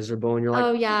kind of miserable, and you're like, Oh,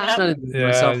 I'm yeah. just Yep. not enjoying Yeah,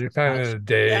 myself you're as kind of much. in a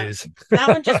daze. That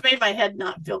one just made my head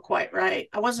not feel quite right.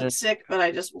 I wasn't sick, but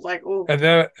I just was like, oh, And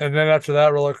then after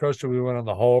that roller coaster, we went on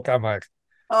the Hulk. I'm like,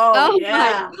 oh Oh my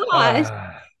yeah. gosh.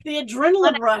 The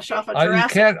adrenaline rush off of you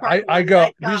Jurassic can't. Park I one go.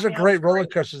 night These got are me. I was great roller screaming.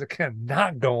 coasters that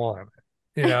cannot go on.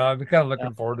 You know, I'm kind of Yeah.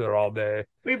 looking forward to it all day.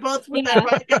 We both with Yeah. that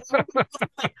ride together, we were both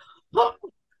like, oh,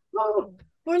 oh,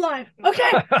 we're live.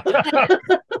 Okay.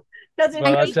 Because it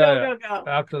But I was tell go, you, go, go.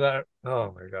 after that,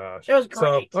 oh my gosh, It was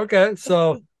So great. okay,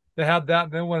 so they had that.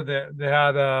 And then what they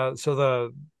had? So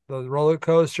the roller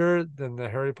coaster, then the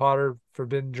Harry Potter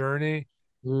Forbidden Journey,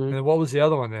 and Mhm. then what was the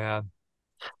other one they had?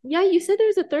 Yeah, you said there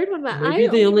was a third one, but Maybe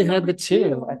I they only had remember the two.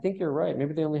 two. I think you're right.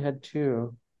 Maybe they only had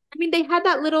two. I mean, they had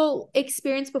that little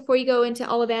experience before you go into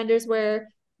Ollivanders where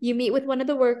you meet with one of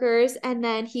the workers and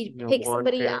then he You know, picks wand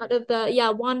somebody pair. out of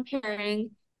the, wand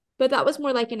pairing. But that was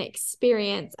more like an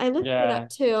experience. I looked it Yeah. up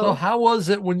So too. how was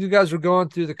it when you guys were going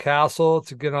through the castle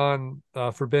to get on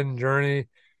Forbidden Journey?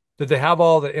 Did they have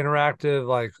all the interactive,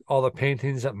 like all the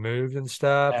paintings that moved and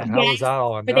stuff? Yeah. And how Yes, was that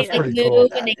all? And where they that's Yeah, like pretty yeah, cool.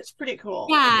 move and they, it's pretty cool.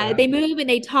 yeah, Yeah. they move and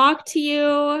they talk to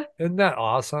you. Isn't that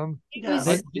awesome? It It was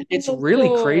does. It's so really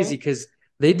crazy cool. because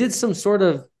they did some sort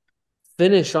of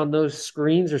finish on those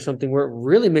screens or something where it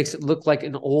really makes it look like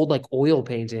an old like oil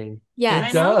painting. It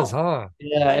I Yes. does, know. huh?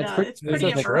 Yeah, I it's know. pretty It's It's pretty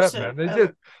a crazy. trip, immersive.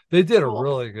 man. They did a Cool.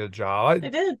 really good job. They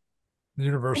did. And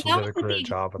Universal that did was a the great thing.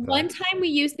 job with One that. time we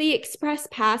used the Express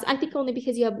Pass, I think only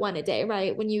because you have one a day,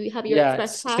 right? When you have your Yeah,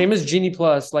 Express Pass. same as Genie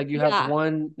Plus. Like you have Yeah.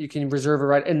 one, you can reserve a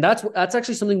ride, and that's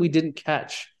actually something we didn't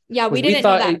catch. Yeah, we Was didn't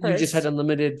know thought that you just had first.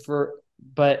 unlimited for,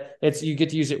 but it's you get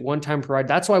to use it one time per ride.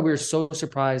 That's why we were so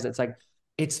surprised. It's like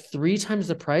it's 3 times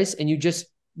the price, and you just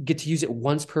get to use it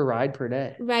once per ride per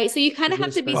day. Right. So you kind of It's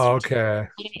have to be expensive. Okay.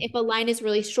 if a line is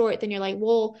really short, then you're like,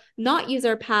 we'll not use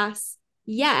our pass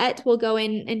yet. We'll go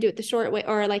in and do it the short way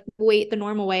or like wait the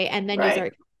normal way and then use Right. our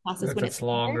passes If when it's it's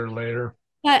longer. longer later.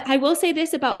 But I will say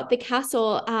this about the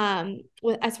castle,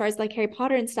 as far as like Harry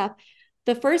Potter and stuff.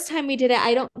 The first time we did it,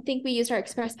 I don't think we used our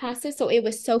express passes, so it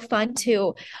was so fun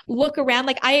to look around.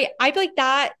 Like I feel like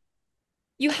that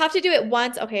you have to do it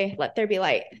once. Okay, let there be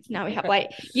light. Now we have light.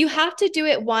 You have to do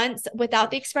it once without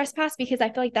the express pass because I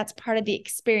feel like that's part of the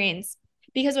experience.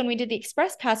 Because when we did the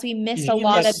express pass, we missed a You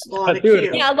lot of miss a lot of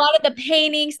Dude, cue. a lot of the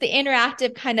paintings, the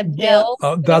interactive kind of Yeah. build.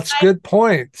 Oh, that's a good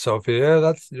point,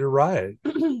 Sophia. You're right.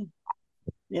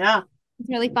 Yeah, It's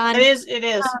really fun. it is. It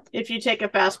is. If you take a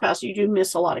fast pass, you do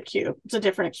miss a lot of cue. It's a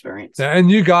different experience. Yeah,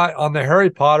 and you got on the Harry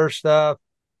Potter stuff.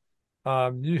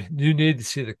 You need to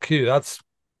see the queue. That's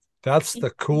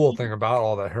the cool thing about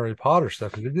all that Harry Potter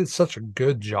stuff. They did such a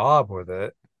good job with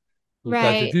it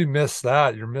that if Right. you miss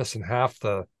that, you're missing half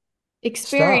the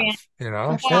Experience. stuff. You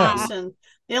know? Yeah. Yes, and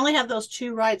they only have those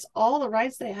 2 rides. All the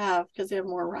rides they have because they have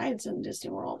more rides in Disney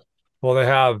World. Well, they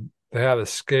have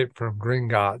Escape from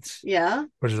Gringotts, Yeah,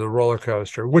 which is a roller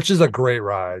coaster, which is a great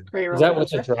ride. great is roller that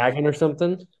with a coaster. dragon or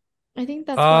something? I think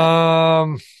that's what.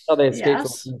 Um, Oh, they escaped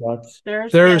Yes. from Gringotts.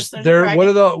 There's a there. What dragon.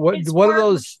 are the what? It's What are part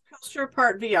those? coaster,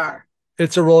 part VR.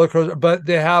 It's a roller coaster, but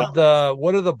they have Oh.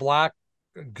 what are the black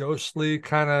ghostly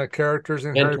kind of characters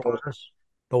in Harry Potter? Mentors.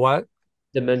 The what?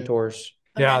 The mentors.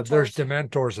 The Yeah, there's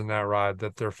Mentors. Dementors in that ride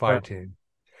that they're Oh, fighting.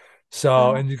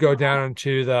 So, and you go down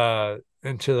into the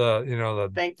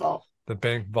Bank vault. the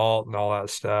bank vault and all that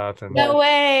stuff. And No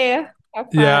way. How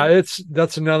yeah, fun.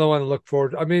 that's another one to look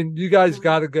forward to. I mean, you guys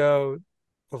got to go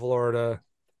to Florida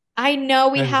I know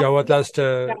we and have go to with go, us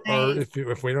to, or guys.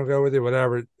 if we don't go with you,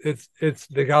 whatever. It's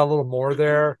they got a little more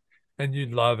there, and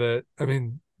you'd love it. I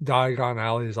mean, Diagon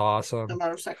Alley is The awesome,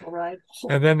 motorcycle ride.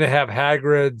 and then they have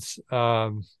Hagrid's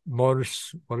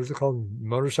what is it called,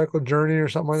 motorcycle journey or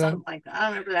something like that. Something like that. I don't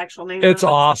remember the actual name. It's of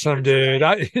it. awesome, dude.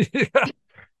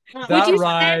 Would That you spend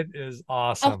ride is a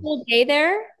awesome. whole day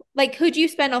there? Like, could you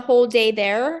spend a whole day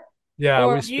there? Yeah,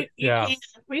 Or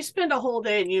we spend a whole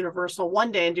day in Universal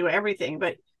one day and do everything,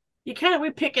 but we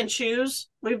pick and choose.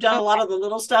 We've done a lot of the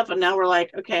little stuff, and now we're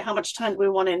like, okay, how much time do we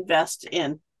want to invest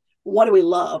in what do we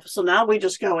love? So now we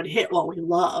just go and hit what we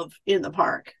love in the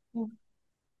park.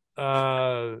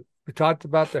 We talked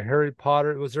about the Harry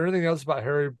Potter. Was there anything else about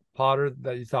Harry Potter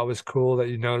that you thought was cool that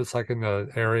you noticed like in the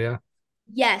area?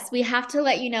 yes, we have to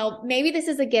let you know. Maybe this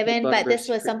is a given, but this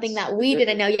was something that we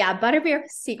didn't know. Yeah, Butterbeer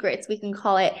Secrets, we can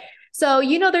call it. So,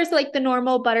 there's like the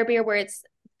normal butterbeer where it's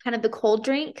kind of the cold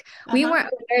drink. We weren't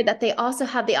aware that they also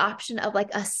have the option of like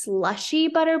a slushy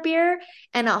butterbeer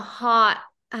and a hot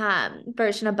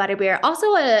version of butterbeer.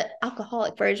 Also a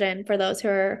alcoholic version for those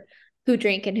who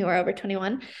drink and who are over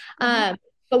 21.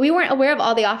 But we weren't aware of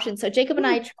all the options. So Jacob and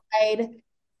I tried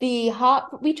the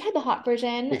hot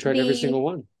version. We tried every single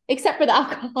one. Except for the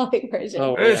alcoholic version.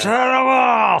 Oh, it's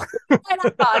terrible.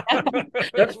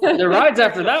 The rides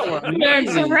after that one.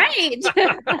 Amazing. Great.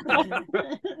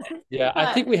 Yeah,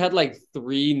 I think we had like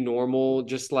 3 normal,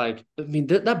 just like,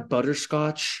 that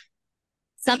butterscotch.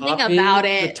 Something about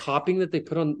it. The topping that they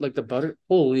put on like the butter.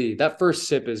 Holy, that first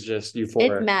sip is just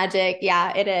euphoric. It's magic.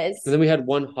 Yeah, it is. And then we had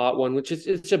one hot one, which is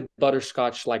it's a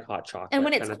butterscotch like hot chocolate. And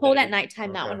when it's cold at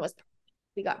nighttime, that one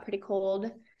we got pretty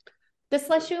cold. The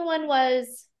slushy one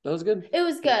that was good. It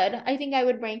was good. I think I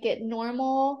would rank it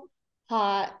normal,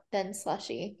 hot, then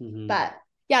slushy. But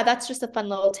yeah, that's just a fun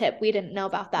little tip. We didn't know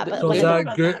about that. But so is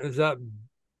that good?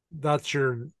 That's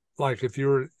your, like, if you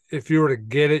were to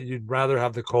get it, you'd rather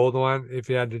have the cold one if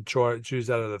you had to choose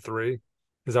out of the 3?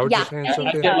 Is that what you're saying?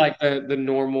 I get like the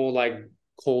normal like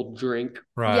cold drink.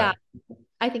 Right. Yeah,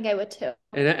 I think I would too.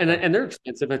 And they're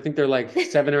expensive. I think they're like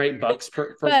 $7 or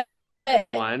 $8 for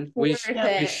one. We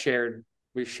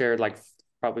shared like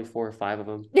probably 4 or 5 of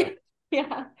them.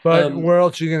 Yeah. But where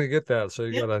else are you gonna get that? So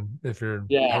you gotta, if you're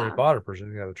a Harry Potter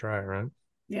person, you gotta try it, right?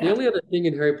 Yeah. The only other thing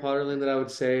in Harry Potter Land that I would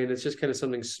say, and it's just kind of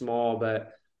something small,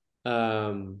 but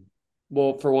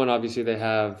well, for one, obviously they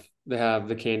have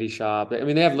the candy shop. I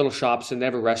mean, they have little shops and they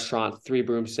have a restaurant, 3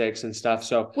 broomsticks and stuff.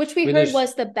 So which we heard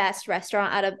was the best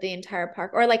restaurant out of the entire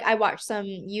park. Or like I watched some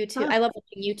YouTube. I love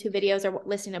watching YouTube videos or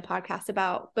listening to podcasts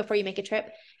about before you make a trip.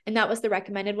 And that was the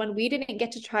recommended one. We didn't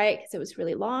get to try it because it was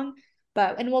really long.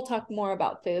 And we'll talk more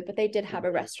about food, but they did have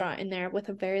a restaurant in there with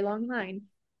a very long line.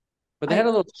 But they had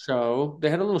a little show. They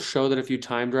had a little show that if you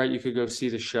timed right, you could go see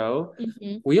the show.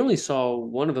 We only saw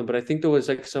one of them, but I think there was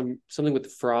like something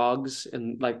with frogs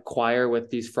and like choir with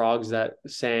these frogs that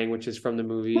sang, which is from the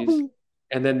movies.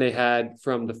 And then they had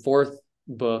from the 4th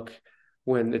book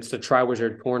when it's the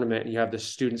Triwizard Tournament, and you have the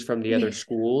students from the other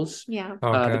schools. Yeah.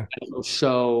 Okay.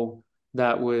 Show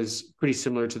that was pretty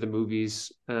similar to the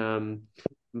movies.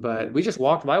 But we just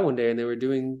walked by one day and they were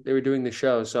doing the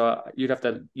show. So you'd have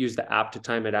to use the app to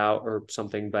time it out or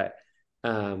something. But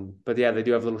yeah, they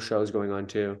do have little shows going on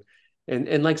too.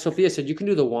 And like Sophia said, you can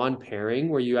do the wand pairing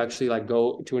where you actually like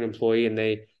go to an employee and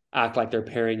they act like they're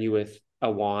pairing you with a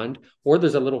wand. Or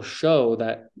there's a little show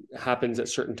that happens at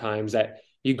certain times that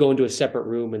you go into a separate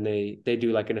room and they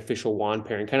do like an official wand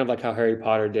pairing, kind of like how Harry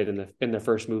Potter did in the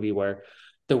first movie where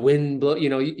the wind blow,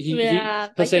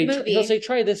 he'll say,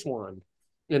 try this wand.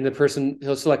 And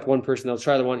he'll select one person, they'll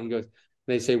try the one, he goes,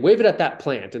 they say, wave it at that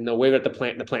plant, and they'll wave it at the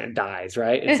plant, and the plant dies,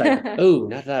 right? It's like, oh,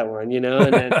 not that one, and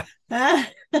then and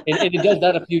it does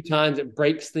that a few times, it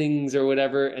breaks things or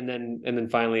whatever, and then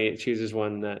finally it chooses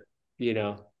one that,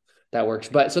 that works.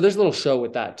 But so there's a little show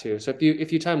with that too. So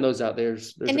if you time those out,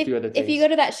 there's a few other things. If you go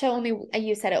to that show,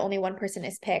 you said it, only one person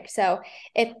is picked. So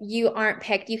if you aren't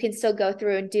picked, you can still go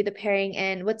through and do the pairing.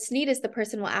 And what's neat is the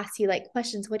person will ask you like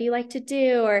questions. What do you like to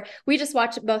do? Or we just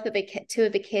watched two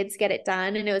of the kids get it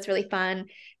done, and it was really fun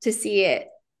to see it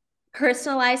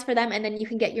personalized for them. And then you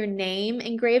can get your name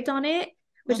engraved on it,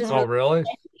 which is really?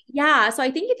 Yeah. So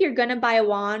I think if you're gonna buy a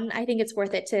wand, I think it's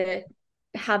worth it to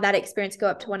have that experience, go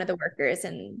up to one of the workers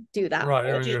and do that. Right.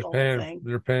 I mean,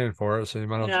 you're paying for it, so you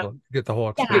might as well get the whole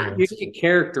experience. You can get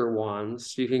character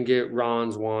wands. You can get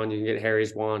Ron's wand. You can get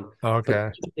Harry's wand.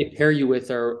 Okay. But they pair you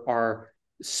with are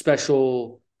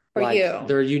special, for you.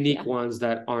 They're unique ones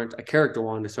that aren't a character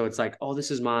wand. So it's like, oh,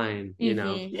 this is mine.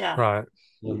 Yeah. Right.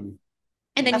 And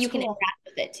then you can interact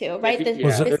with it too, right?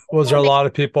 Was there a lot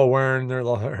of people wearing their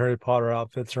Harry Potter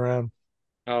outfits around?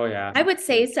 Oh yeah, I would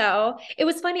say so. It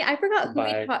was funny. I forgot who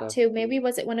we talked to. Maybe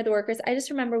was it one of the workers? I just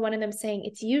remember one of them saying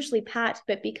it's usually packed,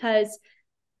 but because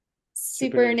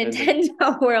Super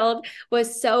Nintendo World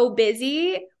was so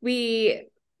busy, the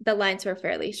lines were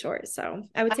fairly short. So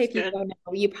I would say if you go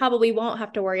now, you probably won't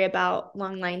have to worry about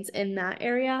long lines in that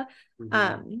area,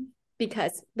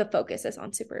 because the focus is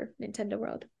on Super Nintendo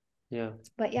World. Yeah,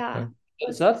 but yeah.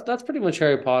 So that's pretty much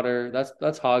Harry Potter.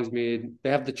 That's Hogsmeade. They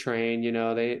have the train,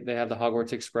 they have the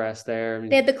Hogwarts Express there. I mean,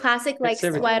 They had the classic like it's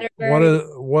everything.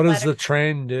 sweater. What does the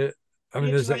train do? I mean,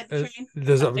 You does get it to ride the train?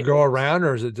 does I it think go it's- around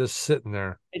or is it just sitting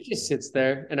there? It just sits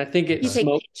there, and I think You take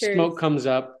smoke pictures. comes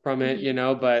up from it,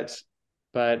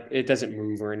 but it doesn't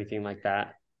move or anything like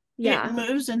that. Yeah. It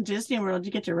moves in Disney World.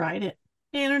 You get to ride it.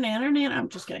 I'm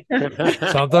just kidding.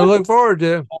 Something to look forward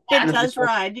to. It does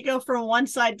ride. You go from one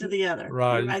side to the other.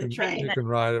 Right, You ride the train. you can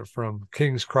ride it from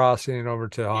King's Crossing over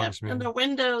to Yep. Hogsmeade. And the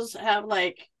windows have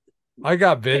like I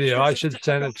got video. I pictures should of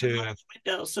send it different to you.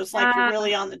 windows, so it's like you're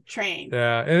really on the train.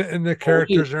 Yeah, and the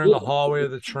characters are in the hallway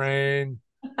of the train.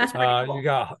 That's pretty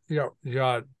cool. You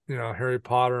got Harry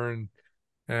Potter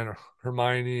and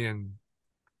Hermione and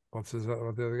what's the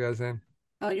other guy's name?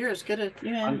 Oh, you're as good at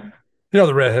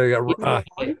The redhead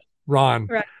guy, Ron.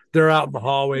 Right. They're out in the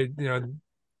hallway,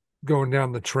 going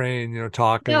down the train,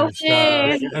 talking No and stuff.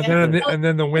 way. And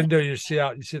then the window you see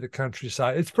the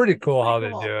countryside. It's pretty cool how they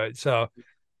do it. So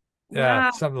yeah,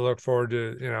 Wow. something to look forward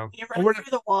to. You run through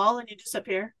the wall and you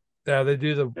disappear. Yeah, they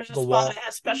do There's a the spot wall. that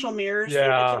has special mirrors. Yeah.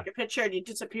 You can take a picture and you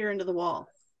disappear into the wall.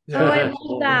 Yeah, I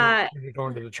love that. you go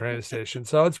into the train station,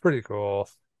 so it's pretty cool.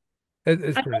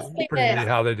 It's I pretty will say pretty this. neat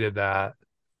how they did that.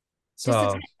 Just to So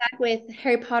tie it back with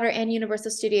Harry Potter and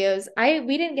Universal Studios,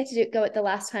 we didn't get to go it the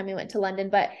last time we went to London,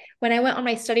 but when I went on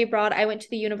my study abroad, I went to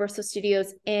the Universal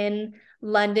Studios in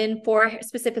London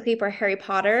specifically for Harry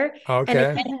Potter.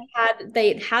 okay, And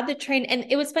they had the train, and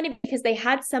it was funny because they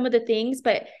had some of the things,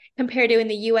 but compared to in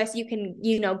the US, you can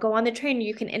go on the train,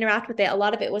 you can interact with it. A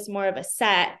lot of it was more of a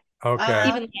set, okay,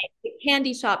 even like the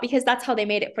candy shop, because that's how they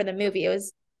made it for the movie. It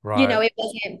was right. it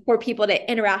wasn't for people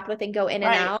to interact with and go in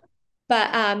and out.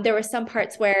 But there were some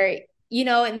parts where, in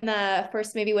the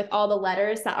first movie with all the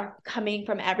letters that are coming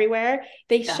from everywhere,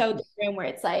 they showed the room where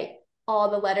it's like all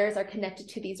the letters are connected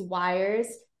to these wires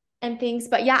and things.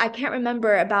 But yeah, I can't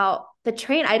remember about the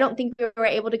train. I don't think we were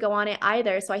able to go on it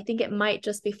either. So I think it might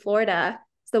just be Florida.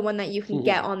 It's the one that you can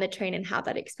get on the train and have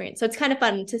that experience. So it's kind of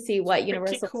fun to see what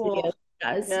Universal Studios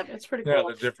does. Yeah, it's pretty Yeah, cool.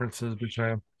 the differences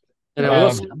between. And I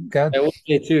will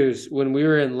say too, is when we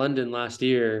were in London last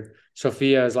year,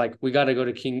 Sophia is like, we got to go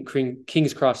to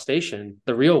King's Cross Station,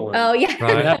 the real one. Oh yeah,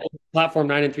 Right. We have platform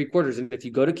 9 3/4, and if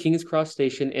you go to King's Cross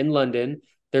Station in London,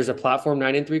 there's a platform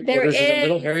 9 3/4. There's a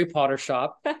little Harry Potter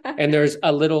shop, and there's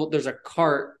a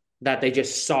cart that they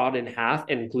just sawed in half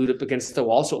and glued up against the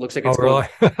wall, so it looks like it's really?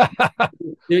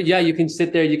 Yeah, you can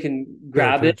sit there, you can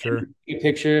grab it, take a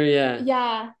picture.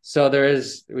 Yeah. So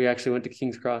we actually went to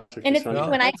King's Cross, and it's funny.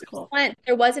 when I went,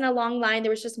 there wasn't a long line. There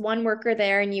was just one worker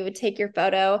there, and you would take your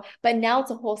photo. But now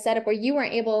it's a whole setup where you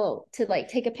weren't able to like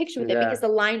take a picture with it because the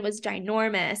line was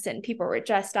ginormous and people were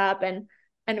dressed up. And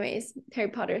anyways,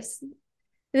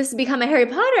 this has become a Harry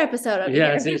Potter episode.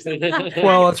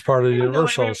 Well, that's part of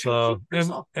Universal. So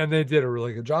and they did a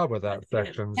really good job with that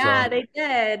section. Yeah, they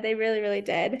did. They really, really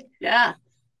did. Yeah.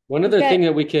 One other thing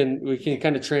that we can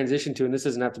kind of transition to, and this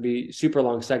doesn't have to be super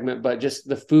long segment, but just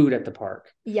the food at the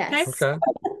park. Yes. Okay.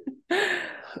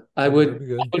 I would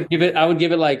give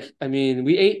it like, I mean,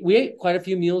 we ate quite a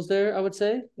few meals there, I would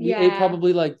say. We ate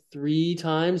probably like 3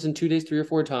 times in 2 days, 3 or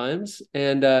 4 times.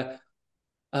 And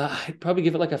I'd probably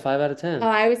give it like a 5 out of 10. Oh,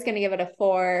 I was gonna give it a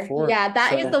 4. Yeah,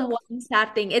 that is the one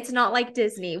sad thing. It's not like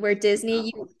Disney, where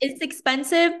Disney it's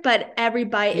expensive, but every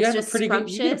bite is just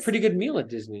scrumptious. You get a pretty good meal at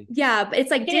Disney. Yeah, but it's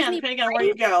like Disney depending on where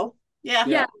you go.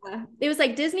 Yeah. It was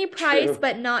like Disney price,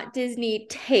 but not Disney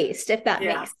taste, if that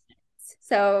makes sense.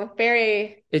 So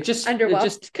very it just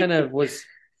kind of was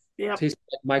tasted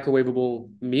like microwavable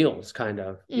meals, kind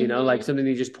of. Like something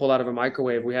you just pull out of a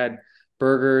microwave. We had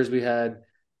burgers, we had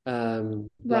ramen,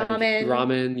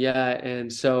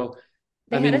 and so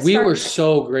we were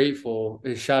so grateful,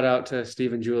 and shout out to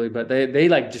Steve and Julie, but they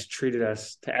like just treated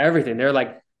us to everything. They're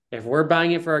like, if we're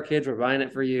buying it for our kids, we're buying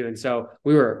it for you. And so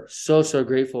we were so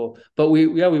grateful, but we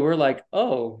were like,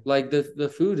 oh, like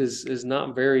the food is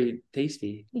not very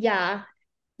tasty.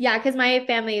 Because my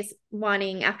family's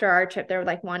wanting, after our trip, they were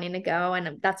like wanting to go,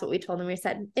 and that's what we told them. We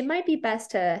said it might be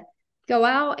best to go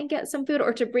out and get some food,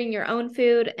 or to bring your own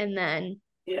food, and then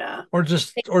or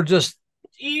just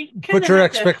you put your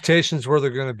expectations where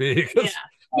they're going to be.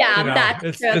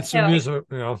 That's true. It's amusement.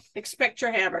 Expect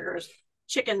your hamburgers,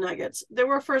 chicken nuggets. There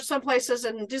were, for some places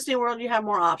in Disney World, you have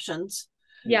more options.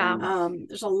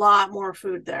 There's a lot more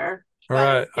food there. All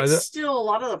right. Still, a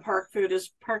lot of the park food is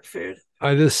park food.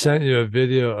 I just sent you a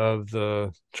video of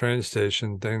the train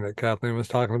station thing that Kathleen was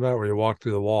talking about, where you walk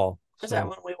through the wall. Is that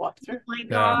when we walked through? Oh my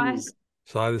gosh.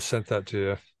 So I just sent that to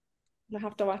you. I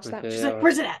have to watch that. She's like,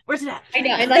 where's it at? Where's it at? I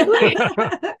know. I'm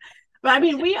like, But I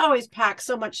mean, we always pack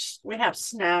so much. We have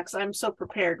snacks. I'm so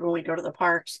prepared when we go to the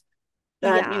parks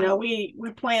that we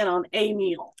plan on a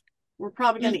meal. We're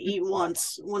probably going to eat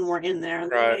once when we're in there,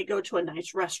 and then we go to a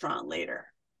nice restaurant later.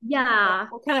 Yeah.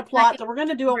 We'll kind of plot that we're going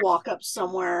to do a walk up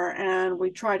somewhere, and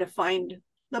we try to find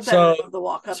the better of the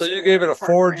walk ups. So you gave it a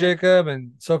 4, Jacob,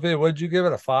 and Sophia, would you give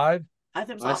it a 5? I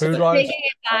think they gave it a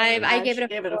 5. I gave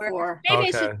it a 4. Maybe I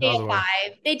should say a 5.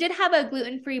 They did have a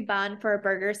gluten-free bun for a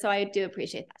burger, so I do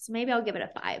appreciate that. So maybe I'll give it a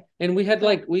 5. And we had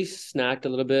we snacked a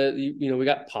little bit. We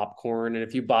got popcorn, and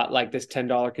if you bought like this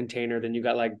 $10 container, then you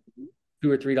got like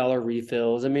 $2 or $3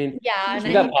 refills. I mean, yeah,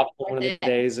 we got popcorn one of the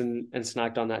days and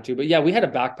snacked on that too. But yeah, we had a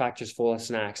backpack just full of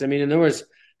snacks. I mean, and there was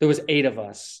 8 of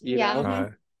us. You know.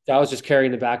 Right. So I was just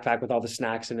carrying the backpack with all the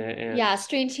snacks in it. And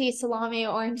string cheese, salami,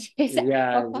 orange cheese.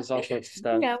 Yeah, just all sorts of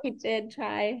stuff. Yeah, we did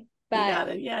try.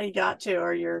 But you got to,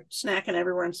 or you're snacking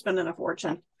everywhere and spending a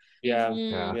fortune.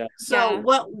 Yeah. So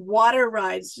what water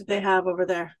rides did they have over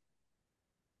there?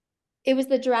 It was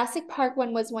the Jurassic Park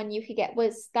one was the one you could get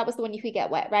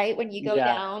wet, right? When you go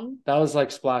down. That was like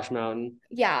Splash Mountain.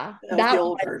 Yeah. That was the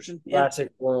old version.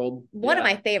 Jurassic World. One of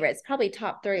my favorites, probably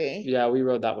top 3. Yeah, we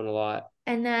rode that one a lot.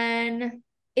 And then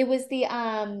it was the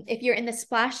if you're in the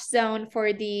splash zone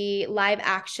for the live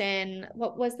action,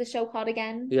 what was the show called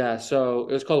again? Yeah, so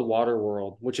it was called Water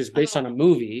World, which is based on a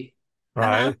movie.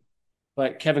 Right.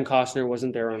 But Kevin Costner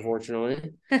wasn't there,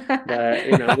 unfortunately. But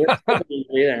we're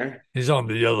there. He's on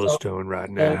the Yellowstone right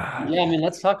now. Yeah, I mean,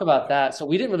 let's talk about that. So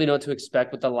we didn't really know what to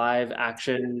expect with the live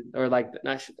action or like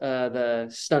the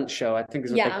stunt show, I think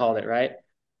is what they called it, right?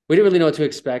 We didn't really know what to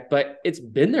expect, but it's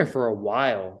been there for a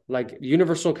while. Like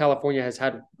Universal California has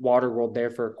had Waterworld there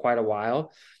for quite a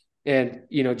while. And,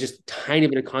 just tiny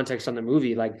bit of context on the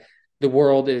movie, like the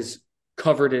world is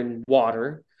covered in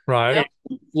water. Right.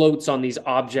 And floats on these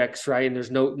objects, right? And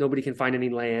there's nobody can find any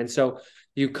land. So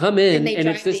you come in and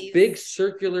it's this big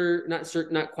circular,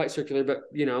 not quite circular, but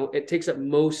it takes up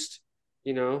most,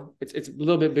 it's a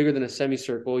little bit bigger than a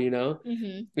semicircle,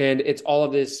 Mm-hmm. and it's all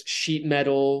of this sheet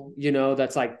metal,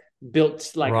 that's like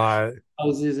built like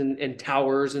houses and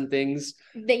towers and things.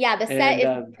 The set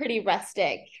is pretty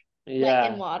rustic.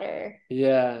 Like in water.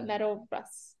 Yeah. Metal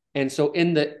rust. And so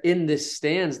in the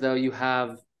stands though, you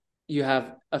have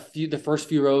the first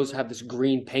few rows have this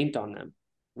green paint on them,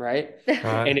 right?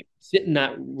 And if you sit in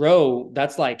that row,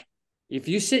 that's like, if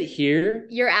you sit here,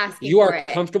 you are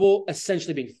comfortable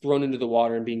essentially being thrown into the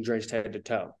water and being drenched head to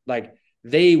toe. Like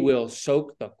they will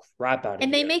soak the crap out of you.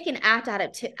 And they make an act out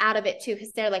of it too,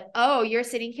 because they're like, oh, you're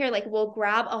sitting here, like we'll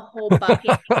grab a whole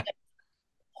bucket and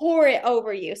pour it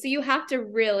over you. So you have to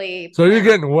really. So you're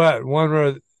getting wet.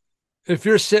 If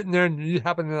you're sitting there and you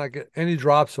happen to get any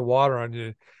drops of water on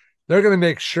you, they're going to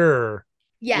make sure.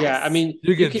 Yes. Yeah, I mean,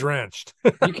 you get drenched.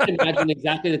 You can imagine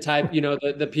exactly the type.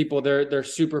 The people. They're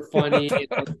super funny.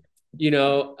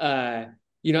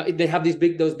 They have those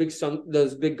big guns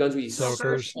with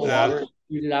soakers. Shoot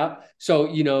it out.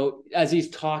 So as he's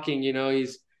talking,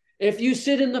 if you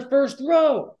sit in the first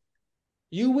row,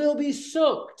 you will be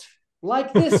soaked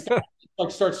like this guy. Like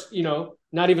starts,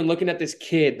 not even looking at this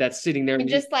kid that's sitting there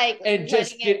and it's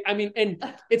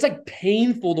like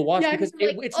painful to watch because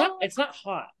it's not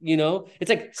hot, it's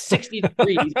like 60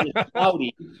 degrees and it's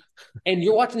cloudy, and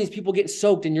you're watching these people get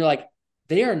soaked, and you're like,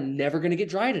 they are never going to get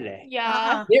dry today.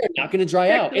 Yeah, they're not going to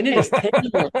dry out, and it is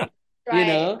terrible.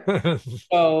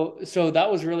 So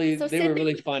that was really they were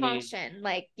really funny. Caution,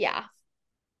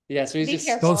 So he's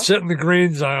just don't sit in the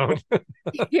green zone.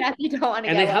 Yeah, you don't want to.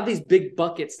 And they have these big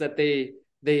buckets that they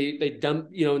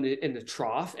dump, in the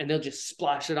trough, and they'll just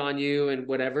splash it on you and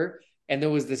whatever. And there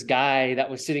was this guy that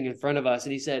was sitting in front of us,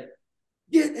 and he said,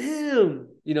 "Get him,"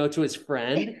 to his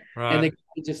friend. Right. And the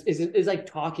guy just is like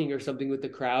talking or something with the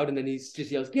crowd, and then he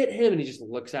just yells, "Get him!" And he just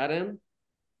looks at him,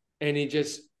 and he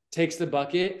just takes the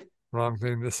bucket. Wrong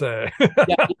thing to say. He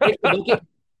takes the bucket,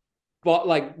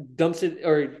 but dumps it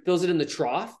or fills it in the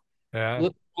trough. Yeah.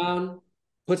 Looks down,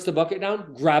 puts the bucket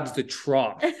down, grabs the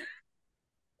trough.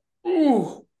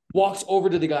 Ooh, walks over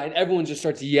to the guy, and everyone just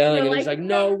starts yelling, and he's like,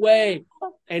 "No way!"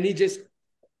 And he just,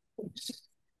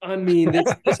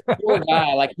 this poor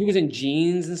guy, like he was in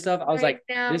jeans and stuff. I was like,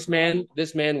 this man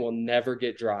will never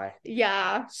get dry.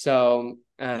 Yeah. So,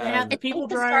 the people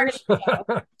dryers.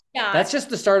 Yeah. That's just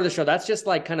the start of the show. That's just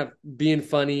like kind of being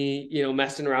funny,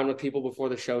 messing around with people before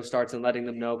the show starts and letting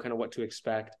them know kind of what to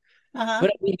expect.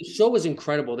 But the show was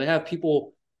incredible. They have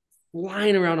people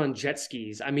flying around on jet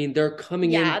skis. I mean, they're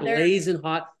coming in blazing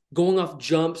hot, going off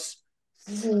jumps,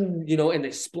 and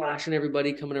they splashing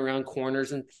everybody coming around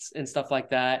corners and stuff like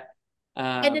that.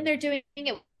 And then they're doing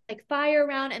it like fire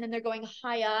around, and then they're going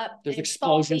high up. There's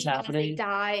explosions happening. They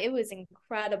die. It was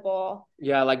incredible.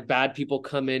 Yeah, like bad people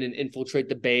come in and infiltrate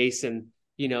the base, and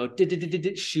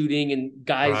shooting, and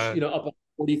guys, up a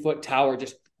 40-foot tower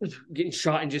just getting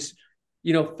shot and just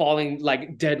falling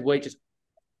like dead weight. Just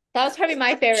that was probably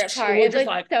my favorite part. It was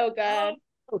like, so good.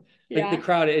 The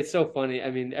crowd, it's so funny.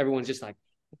 I mean, everyone's just like,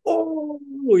 oh,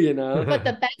 But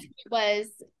the best was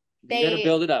you gotta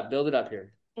build it up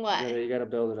here. What? You gotta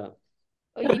build it up.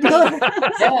 Oh, you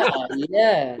did?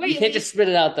 Yeah. Wait, you can't just spit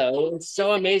it out though. It's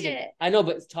so amazing. It. I know,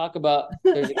 but talk about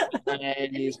there's a guy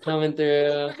and he's coming through.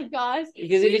 Oh my gosh.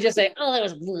 Because if you just say, oh, that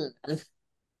was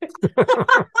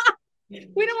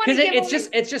we don't want to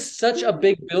it's just such a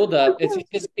big buildup. It's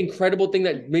this incredible thing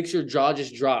that makes your jaw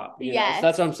just drop. Yes. So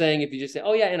that's what I'm saying. If you just say,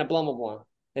 oh yeah, and a blah blah blah.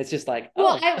 It's just like,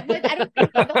 well, I don't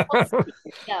think the whole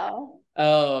speech, though.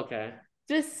 Oh, okay.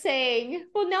 Just saying.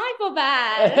 Well, now I feel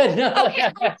bad. No. Okay,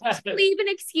 I'll just leave and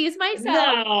excuse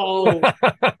myself.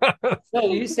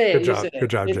 No, you say it. Good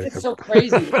job, it's Jacob. It's so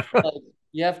crazy. Like,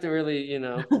 you have to really,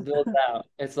 build it out.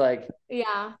 It's like,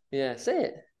 yeah, say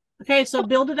it. Okay, so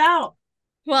build it out.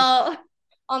 Well,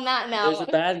 on that note, there's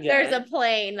a bad guy. There's a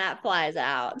plane that flies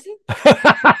out.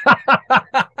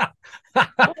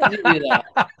 Why would you do that?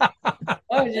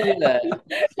 Why would you do that?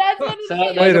 That's what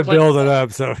it's way to build it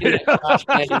up, Sophia.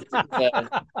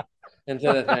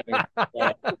 Into the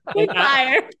thing.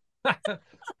 Fire.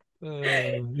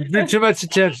 You drew too much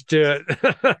attention to it.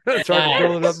 It's hard to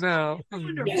build it up now.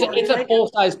 It's a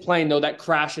full-size plane though that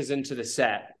crashes into the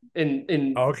set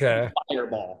in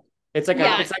fireball. It's like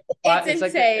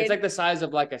it's like the size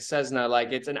of like a Cessna.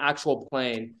 Like it's an actual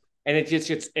plane, and it just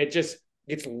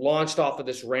gets launched off of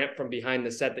this ramp from behind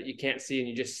the set that you can't see, and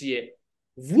you just see it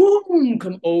vroom,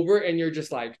 come over, and you're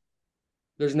just like,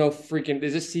 there's this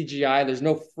CGI. There's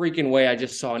no freaking way I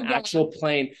just saw an actual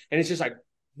plane, and it's just like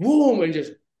boom, and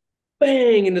just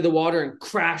bang into the water and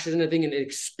crashes into the thing, and it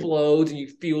explodes, and you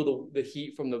feel the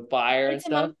heat from the fire and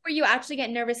stuff. Moment where you actually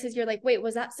get nervous because you're like, wait,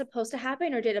 was that supposed to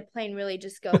happen, or did a plane really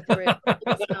just go through?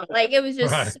 Like it was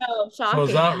just so shocking. So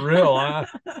it's not real, huh?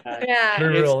 Yeah,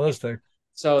 very realistic.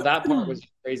 So that part was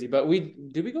crazy, but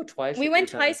did we go twice? We went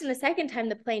twice, and the second time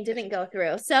the plane didn't go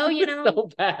through. So so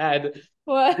bad.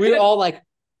 What? We were all like,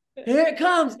 here it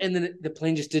comes, and then the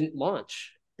plane just didn't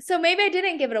launch. So maybe I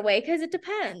didn't give it away because it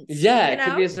depends. Yeah, it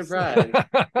could be a surprise.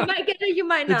 You might get it, you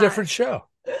might not. A different show.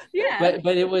 Yeah,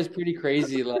 but it was pretty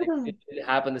crazy. Like it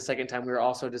happened the second time. We were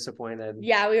also disappointed.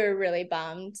 Yeah, we were really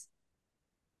bummed.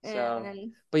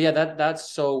 But yeah,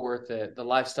 that's so worth it. The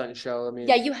live stunt show. I mean,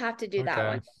 yeah, you have to do that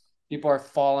one. People are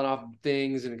falling off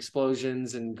things and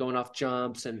explosions and going off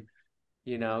jumps and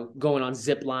going on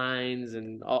zip lines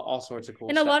and all sorts of cool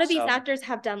stuff. And a lot of these actors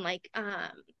have done like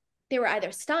they were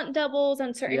either stunt doubles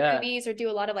on certain movies or do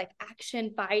a lot of like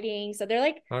action fighting. So they're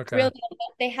like really,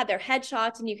 they had their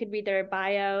headshots and you could read their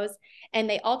bios, and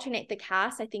they alternate the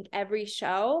cast, I think, every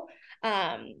show.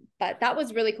 But that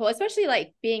was really cool, especially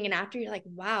like being an actor. You're like,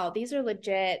 wow, these are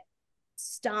legit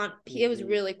stunt. It was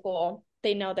really cool.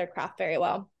 They know their craft very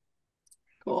well.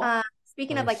 Cool.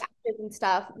 Speaking of like actors and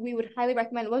stuff, we would highly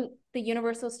recommend the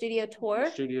Universal Studio Tour.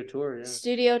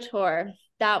 Studio Tour.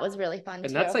 That was really fun.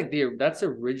 And that's like that's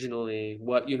originally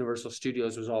what Universal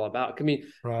Studios was all about. I mean,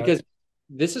 because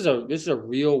this is a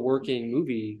real working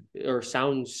movie or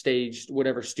sound staged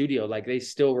whatever studio. Like they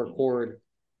still record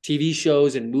TV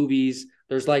shows and movies.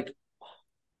 There's like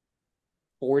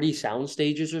 40 sound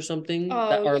stages or something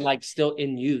that are like still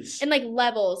in use. And like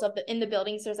levels in the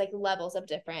buildings, there's like levels of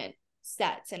different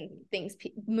sets and things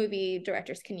movie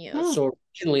directors can use. So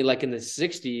originally, like in the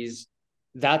 60s,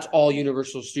 that's all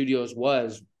Universal Studios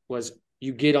was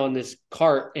you get on this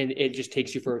cart and it just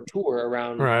takes you for a tour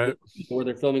around where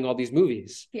they're filming all these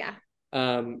movies. Yeah.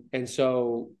 And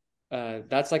so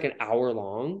that's like an hour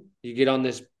long. You get on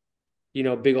this,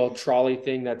 big old trolley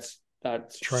thing that's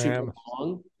super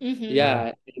long. Mm-hmm.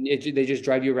 Yeah. And they just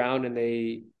drive you around and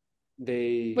they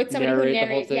narrate the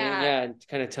whole thing, and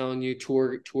kind of telling you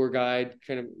tour guide,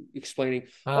 kind of explaining.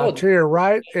 To your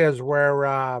right is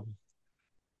where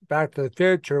Back to the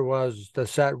Future the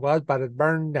set was, but it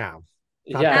burned down.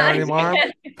 Not there anymore.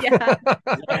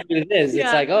 It is.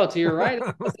 It's like, to your right,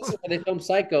 this is where they film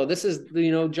Psycho. This is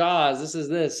Jaws. This is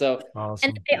this. So awesome.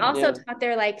 And they also taught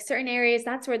there like certain areas.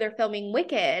 That's where they're filming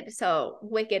Wicked. So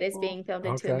Wicked is being filmed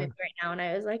into a movie right now, and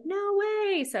I was like, no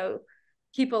way. So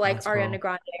people like Ariana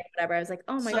Grande or whatever, I was like,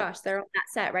 oh my gosh, they're on that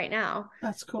set right now.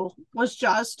 That's cool. Was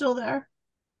Jaws still there?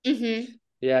 Mm-hmm.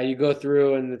 Yeah, you go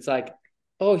through and it's like,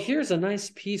 oh, here's a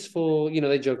nice peaceful,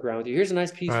 they joke around with you. Here's a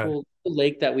nice peaceful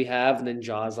lake that we have, and then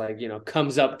Jaws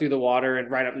comes up through the water and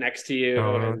right up next to you.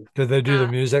 And Did they do the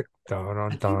music? I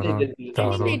think they did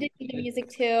I think they did the music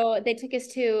too. They took us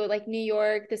to like New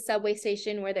York, the subway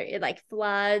station where it like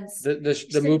floods.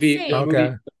 The movie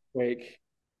Okay. Earthquake.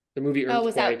 The movie Earthquake. Oh,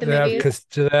 was that the movie?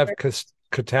 Do they have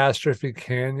Catastrophe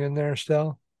Canyon there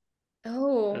still?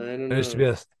 Oh, I don't There used to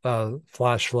be a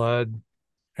flash flood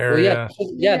Well, area.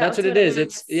 yeah, that's what it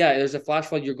is. There's a flash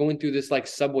flood. You're going through this like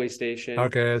subway station.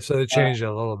 Okay, so they changed it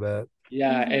a little bit.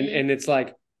 Yeah, and it's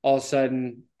like all of a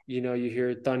sudden, you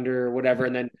hear thunder or whatever,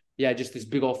 and then just this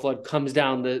big old flood comes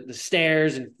down the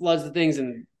stairs and floods the things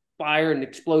and fire and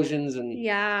explosions and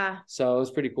so it was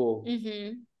pretty cool.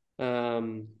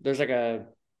 There's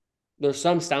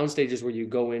some sound stages where you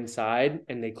go inside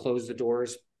and they close the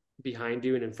doors behind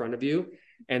you and in front of you,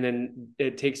 and then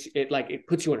it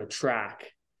puts you on a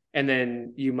track, and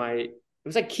then it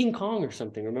was like King Kong or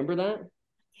something. Remember that?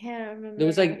 Yeah, I remember. There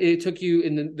was it took you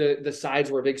in the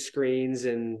sides were big screens,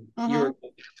 and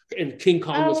King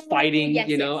Kong was fighting,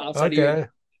 outside of you.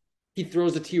 He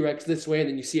throws the T-Rex this way, and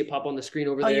then you see it pop on the screen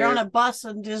over there. You're on a bus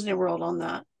in Disney World on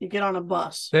that. You get on a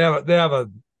bus. They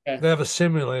have a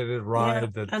simulated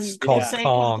ride that's called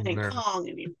Kong.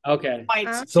 Okay.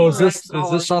 So is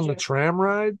this on the tram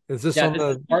ride? Is this on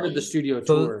the part of the studio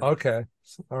tour? Okay.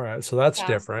 All right. So that's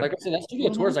different. Like I said, that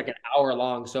studio tour is like an hour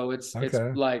long. So it's like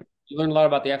you learn a lot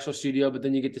about the actual studio, but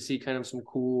then you get to see kind of some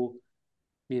cool,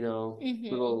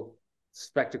 little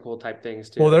spectacle type things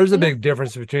too. Well, there's a big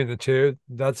difference between the two.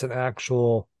 That's an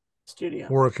actual studio,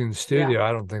 working studio. Yeah.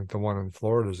 I don't think the one in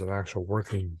Florida is an actual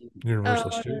working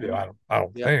Universal studio. I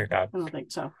don't think. I don't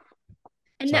think so.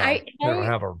 And so I don't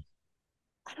have a.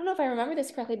 I don't know if I remember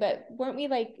this correctly, but weren't we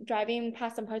like driving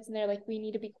past some parts and they're like, we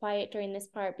need to be quiet during this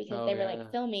part because they were like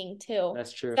filming too.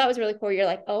 That's true. So that was really cool. You're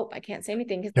like, oh, I can't say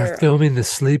anything because they're filming the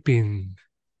sleeping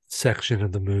section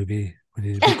of the movie. We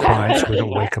need to be quiet so we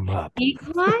don't wake them up. Be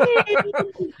quiet.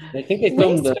 I think they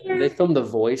filmed the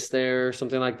voice there or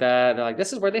something like that. They're like,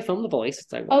 this is where they filmed the voice.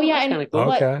 It's like, wow, and kind of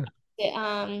cool. Okay.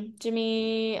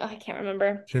 Jimmy, I can't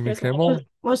remember. Jimmy Kimmel?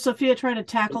 Was Sophia trying to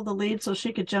tackle the lead so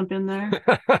she could jump in there?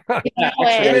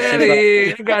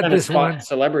 You got this one.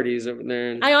 Celebrities over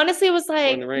there. I honestly was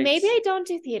like, maybe I don't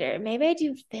do theater. Maybe I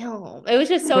do film. It was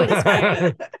just so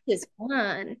just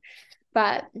fun.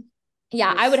 But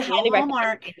yeah, I would highly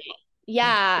recommend it.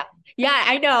 Yeah,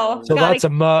 I know. So that's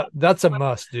a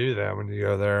must do then when you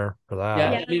go there for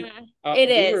that. Yeah, it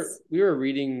is. We were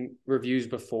reading reviews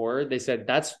before. They said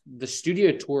that's the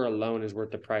studio tour alone is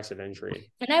worth the price of entry.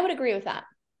 And I would agree with that.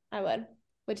 I would.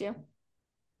 Would you?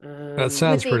 That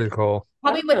sounds pretty cool.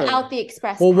 Probably without the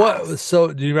express pass. Well,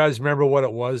 so do you guys remember what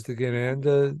it was to get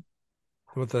into?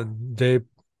 What the day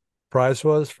price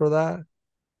was for that?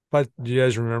 But do you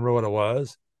guys remember what it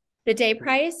was? The day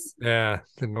price? Yeah,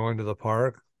 to go into the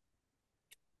park.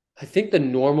 I think the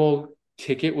normal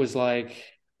ticket was like, I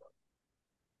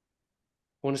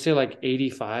want to say like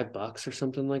 $85 or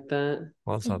something like that.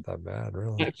 Well, it's not that bad,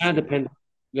 really. It kind of depends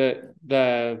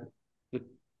the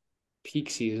peak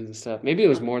season and stuff. Maybe it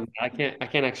was more than that. I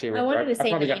can't actually remember. I wanted to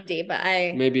say 90, but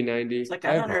maybe 90. It's like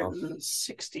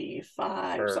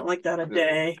 165, something like that a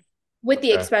day. With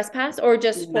the express pass or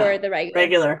just for the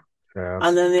regular? Yeah.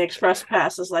 And then the express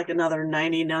pass is like another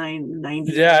 $99.90.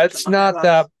 Yeah,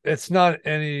 it's not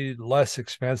any less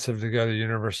expensive to go to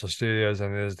Universal Studios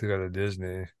than it is to go to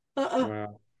Disney.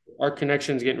 Wow. Our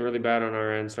connection's getting really bad on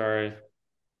our end, sorry.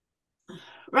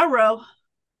 Row.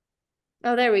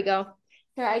 Oh, there we go.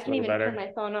 Here, I can even turn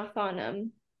my phone off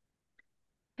on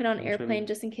put on airplane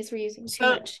just in case we're using too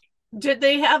much. Did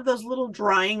they have those little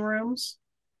drying rooms?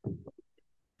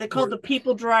 They called the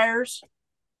people dryers.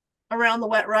 Around the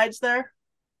wet rides there?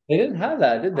 They didn't have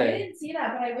that, did they? I didn't see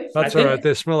that, but I wish. That's all right.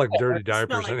 They smell like dirty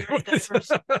diapers. You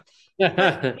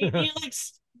like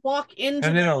walk into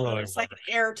and it's like an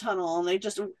air tunnel, and they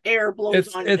just air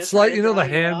blows on you. It's like the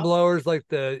hand blowers, like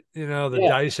the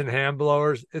Dyson hand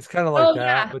blowers. It's kind of like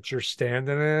that, but you're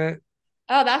standing in it.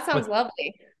 Oh, that sounds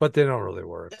lovely. But they don't really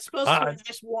work. It's supposed to be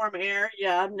nice warm air.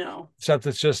 Yeah, no. Except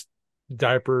it's just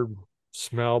diaper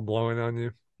smell blowing on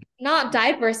you. Not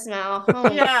diaper smell.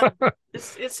 Oh. Yeah.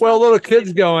 It's little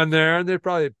kids go in there and they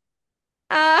probably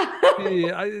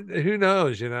who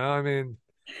knows, I mean,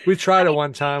 we tried it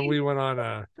one time. We went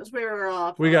on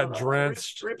we got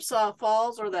drenched. Ripsaw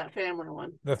Falls or that family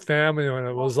one? The family one.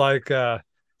 It was like it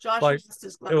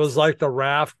was like the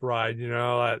raft ride,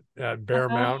 at Bear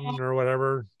Mountain or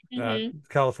whatever,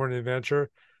 California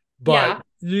Adventure. But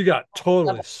you got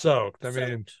totally soaked.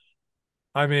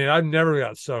 I mean, I've never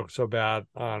got soaked so bad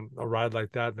on a ride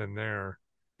like that than there.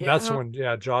 That's when,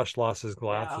 Josh lost his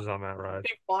glasses on that ride.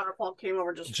 Big waterfall came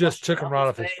over, just took him right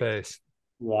off his face.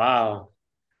 Wow.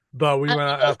 But we went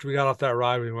out, after we got off that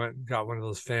ride, we went and got one of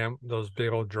those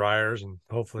big old dryers, and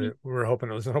hopefully we were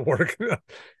hoping it was going to work.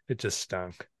 It just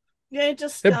stunk. Yeah,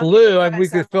 it blew. I mean, we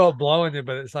could feel it blowing you,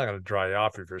 but it's not going to dry you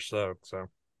off if you're soaked. So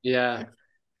yeah,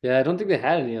 I don't think they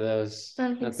had any of those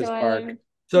at this park.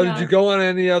 So did you go on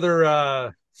any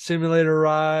other simulator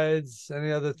rides?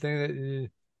 Any other thing that you?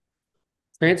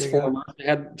 Transformers. They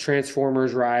had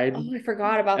Transformers ride. Oh, I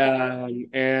forgot about that.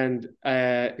 And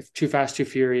Too Fast, Too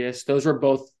Furious. Those were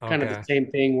both kind of the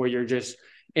same thing, where you're just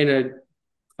in a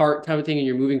cart type of thing, and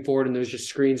you're moving forward, and there's just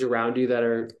screens around you that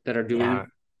are doing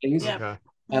things. Yeah.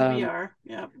 VR.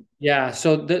 Yeah. Yeah.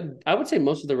 So I would say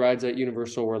most of the rides at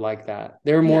Universal were like that.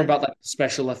 They were more about like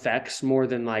special effects more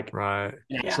than like an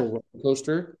actual roller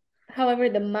coaster. However,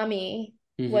 the Mummy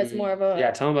was more of a.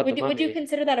 Yeah, tell me about the Mummy. Would you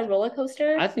consider that a roller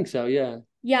coaster? I think so. Yeah.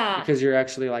 Yeah. Because you're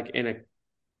actually like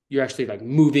you're actually like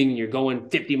moving, you're going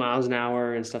 50 miles an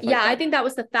hour and stuff like that. Yeah, I think that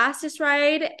was the fastest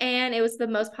ride, and it was the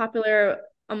most popular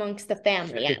amongst the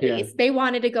family, at least. They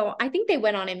wanted to go. I think they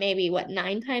went on it maybe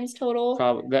 9 times total.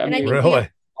 Probably. I mean, really?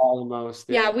 Almost.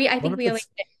 Yeah, I think we only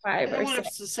did 5 or 6. If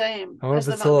it's the same. I wonder if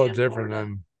it's a little different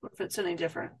then. If it's any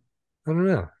different. I don't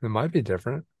know. It might be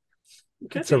different.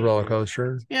 It's a roller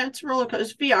coaster. Yeah, it's a roller coaster.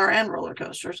 It's VR and roller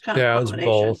coaster. It's kind of it was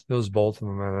both. It was both of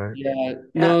them, I think. Yeah.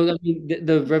 No, I mean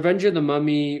the Revenge of the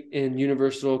Mummy in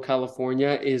Universal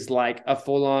California is like a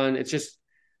full on. It's just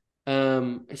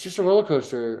a roller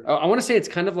coaster. I want to say it's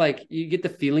kind of like you get the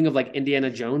feeling of like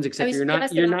Indiana Jones, except you're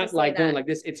not like going like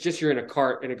this. It's just you're in a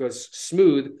cart and it goes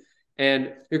smooth,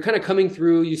 and you're kind of coming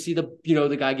through. You see the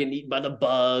guy getting eaten by the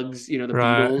bugs, the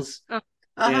beetles, and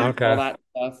all that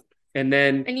stuff.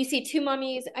 And you see 2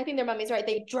 mummies. I think they're mummies, right?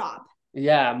 They drop.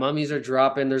 Yeah, mummies are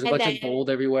dropping. There's a bunch of gold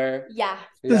everywhere. Yeah.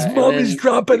 There's mummies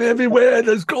dropping everywhere.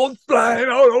 There's gold flying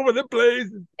all over the place.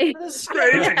 It's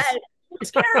crazy.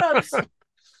 Scarabs.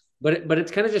 But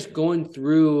it's kind of just going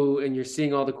through, and you're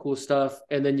seeing all the cool stuff,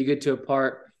 and then you get to a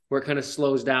part where it kind of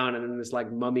slows down, and then this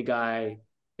like mummy guy,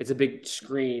 it's a big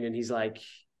screen, and he's like,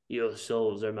 "Your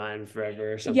souls are mine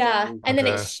forever," or something. Yeah, and then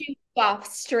it shoots off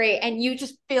straight, and you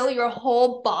just feel your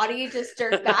whole body just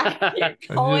jerk back. And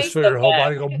you just feel your whole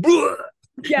body go. Bleh!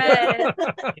 Yeah,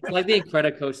 it's like the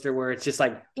Incredicoaster where it's just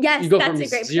like you go from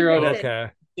 0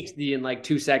 to 60 in like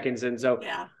 2 seconds, and so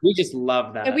we just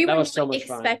love that. And we that were was so much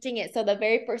fun. Expecting it, so the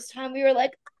very first time we were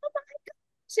like, "Oh my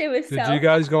gosh, it was!" Did you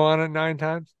guys go on it 9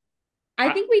 times?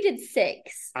 I think we did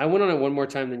 6. I went on it one more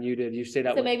time than you did. You stayed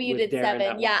out. So maybe you did Darren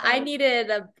 7. Yeah, I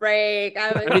needed a break.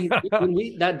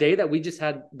 When that day that we just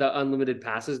had the unlimited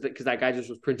passes because that guy just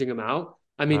was printing them out.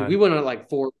 I mean, we went on it like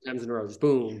 4 times in a row, just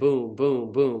boom, boom,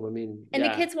 boom, boom. I mean, and the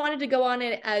kids wanted to go on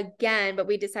it again, but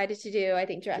we decided to do, I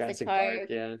think, Jurassic Park.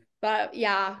 Yeah. But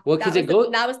yeah, well,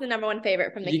 that was the number 1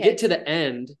 favorite from the kids. You get to the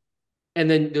end, and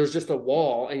then there's just a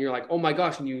wall, and you're like, oh my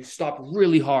gosh, and you stop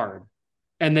really hard.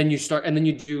 And then you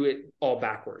do it all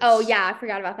backwards. Oh, yeah. I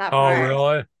forgot about that part. Oh,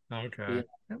 really? Okay.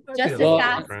 Yeah. Just as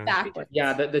fast backwards.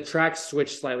 Yeah, the tracks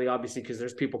switch slightly, obviously, because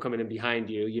there's people coming in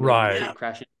behind you. Right.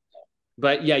 Crashing.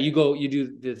 But yeah, you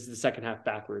do the second half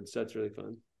backwards. So that's really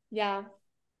fun. Yeah.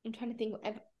 I'm trying to think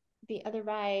of the other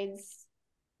rides.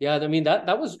 Yeah, I mean,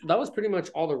 that was pretty much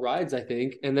all the rides, I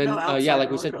think. And then, like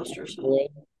we said,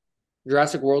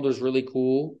 Jurassic World was really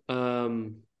cool.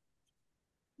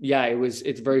 Yeah,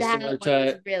 it's very similar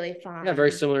to really fun. Yeah,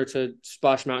 very similar to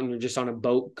Splash Mountain. You're just on a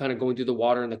boat kind of going through the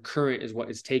water, and the current is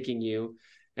what is taking you.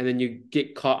 And then you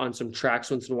get caught on some tracks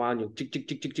once in a while, and you'll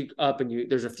tick up, and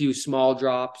there's a few small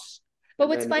drops. But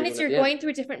what's fun is you're going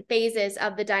through different phases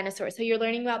of the dinosaur. So you're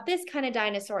learning about this kind of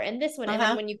dinosaur and this one. And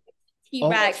then when you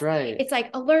T-Rex, that's right. It's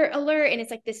like alert, and it's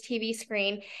like this TV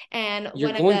screen. And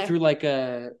you're going through like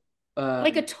a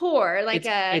tour,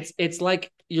 it's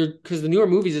like because the newer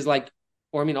movies is like,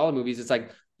 or I mean all the movies, it's like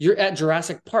you're at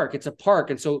Jurassic Park. It's a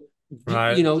park, and so you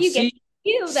get to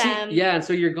view them. And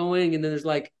so you're going, and then there's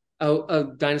like a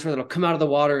dinosaur that'll come out of the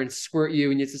water and squirt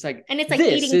you, and it's just like, and it's like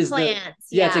eating plants.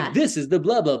 It's like, this is the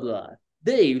blah blah blah.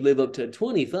 They live up to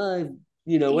 25,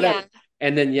 whatever. Yeah.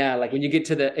 And then like when you get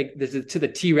to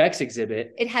the T-Rex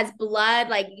exhibit, it has blood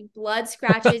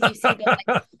scratches. You see the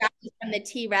scratches from the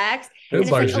T-Rex. It's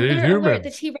like alert,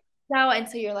 the T-Rex out, and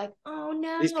so you're like, oh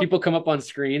no. These people come up on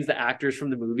screens, the actors from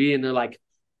the movie, and they're like,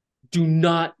 do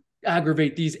not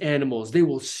aggravate these animals. They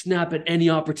will snap at any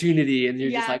opportunity. And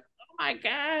you're just like, oh my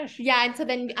gosh. Yeah, and so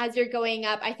then as you're going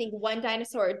up, I think one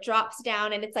dinosaur drops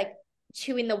down, and it's like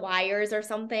chewing the wires or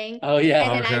something. Oh yeah.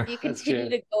 And then as you continue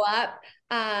to go up,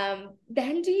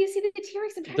 then do you see the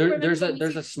T-Rex? I'm trying to remember.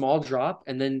 There's a small drop,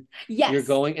 and then you're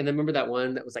going, and then remember that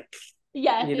one that was like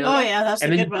Yeah. You know? Oh yeah, that's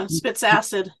And a then good one. Spits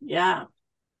acid. Yeah.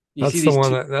 you see these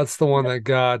That's the one that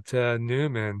got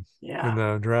Newman in Yeah.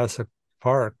 the Jurassic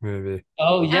Park movie.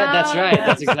 Oh yeah, that's right. Yeah.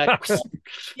 That's exactly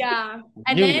Yeah.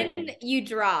 And Newman. then you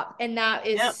drop, and that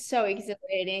is Yep. so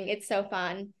exhilarating. It's so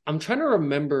fun. I'm trying to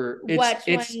remember. Which one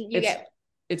you get?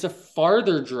 It's a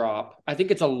farther drop. I think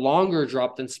it's a longer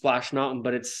drop than Splash Mountain,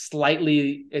 but it's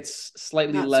slightly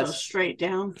Not less so straight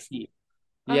down. steep.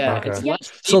 Yeah, Okay. it's Yeah. less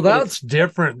steep, So but that's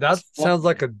different. That it's sounds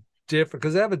like a different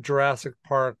because they have a Jurassic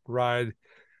Park ride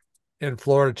in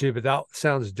Florida too, but that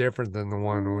sounds different than the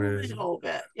one A we. little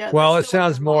bit. Yeah. Well, there's it still a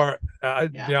sounds drop. more.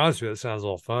 To Yeah. be honest with you, it sounds a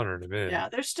little funner to me. Yeah,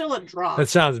 there's still a drop. It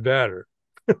sounds better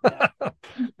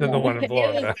than the one in It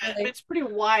Florida. is really- It's a pretty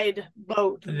wide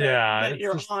boat that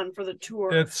you're on for the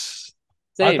tour. I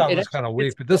same. thought it was kind of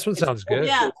weak, but this one sounds good.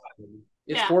 Yeah.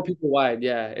 It's Yeah. 4 people wide.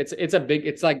 Yeah, it's a big.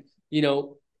 It's like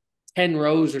 10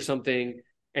 rows or something,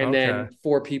 and then Okay.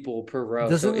 4 people per row.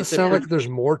 Doesn't So it it's a sound like pretty- there's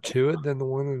more to it than the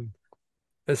one in?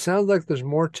 It sounds like there's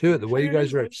more to it. The way you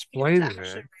guys are explaining Actually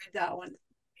it. read that one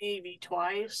maybe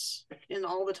twice in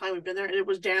all the time we've been there. It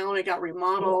was down. It got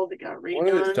remodeled. It got One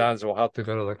of these redone. times we'll have to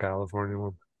go to the California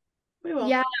one. We will.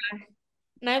 Yeah.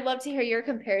 And I'd love to hear your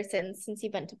comparisons since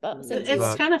you've been to both. Since It's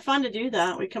But- kind of fun to do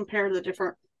that. We compare the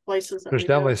different places. There's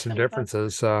definitely some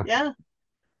differences. So Yeah,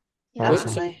 Awesome.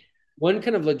 definitely. One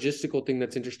kind of logistical thing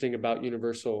that's interesting about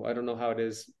Universal, I don't know how it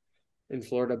is in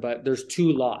Florida, but there's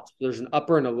 2 lots. There's an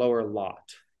upper and a lower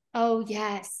lot. Oh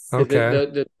yes. Okay.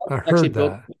 The I actually heard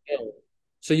built that. on a hill.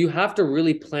 So you have to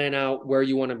really plan out where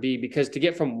you want to be, because to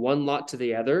get from one lot to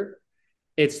the other,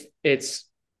 it's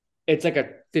like a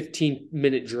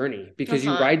 15-minute journey, because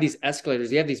you ride these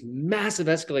escalators. You have these massive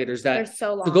escalators They're that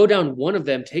so long. to go down one of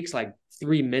them takes like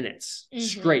 3 minutes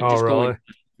straight. Oh, Just really? going.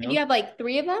 And you have like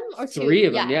 3 of them or 2? 3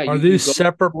 of them. Yeah. Are you these go-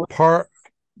 separate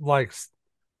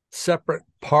separate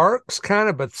parks, kind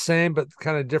of, but same, but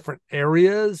kind of different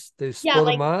areas? They split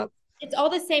them up. It's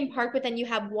all the same park, but then you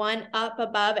have one up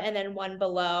above and then one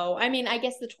below. I mean, I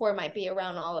guess the tour might be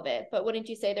around all of it, but wouldn't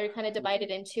you say they're kind of divided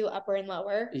into upper and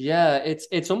lower? Yeah,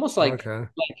 it's almost like Okay.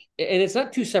 and it's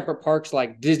not 2 separate parks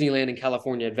like Disneyland and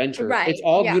California Adventure. Right, It's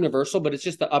all yeah. Universal, but it's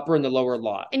just the upper and the lower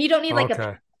lot. And you don't need like a Okay.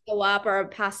 pass to go up or a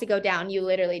pass to go down. You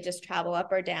literally just travel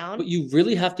up or down. But you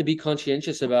really have to be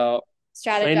conscientious about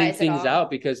planning Strategize it things all.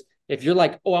 out, because if you're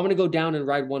like, oh, I'm gonna go down and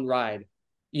ride one ride,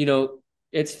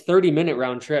 it's 30-minute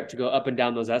round trip to go up and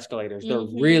down those escalators. They're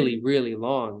Mhm. really, really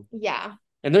long. Yeah.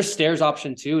 And there's stairs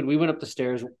option too. And we went up the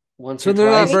stairs once So or they're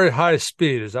not twice. very high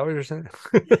speed. Is that what you're saying?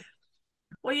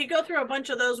 Well, you go through a bunch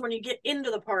of those when you get into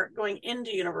the park, going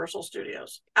into Universal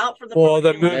Studios. Out for the Well,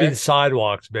 the parking lot, moving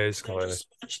sidewalks, there's basically. just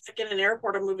a bunch like in an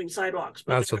airport of moving sidewalks.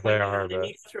 But That's they're what they going are, down, and but-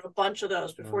 you go through a bunch of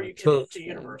those before you get So- into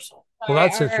Universal. Well,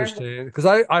 that's Sorry, interesting because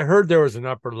I heard there was an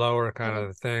upper lower kind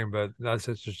of thing, but that's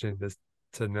interesting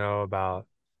to know about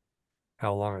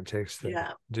how long it takes to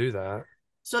Yeah. do that.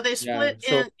 So they split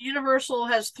so- in. Universal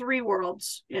has 3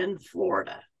 worlds in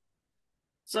Florida.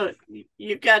 So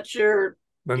you've got your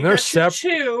And you they're got your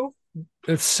separate. 2,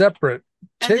 It's separate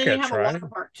and then you tickets, have a right? water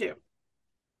park too.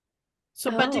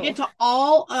 So, but to Oh. get to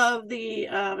all of the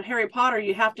Harry Potter,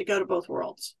 you have to go to both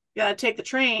worlds. You got to take the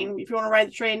train. If you want to ride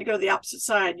the train to go to the opposite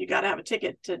side, you got to have a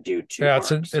ticket to do 2 Yeah,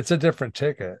 parks. it's a different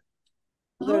ticket.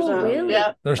 There's Oh, really?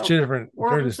 Yeah, There's 2 different. they're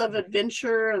Worlds just- of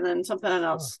Adventure and then something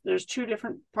else. There's 2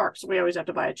 different parks. We always have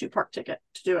to buy a 2-park ticket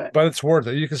to do it. But it's worth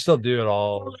it. You can still do it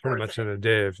all Totally pretty worth much it. in a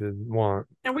day if you want.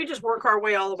 And we just work our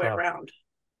way all the way So- around.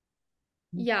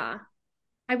 Yeah.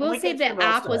 I will we say get the through most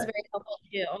app of was it. very helpful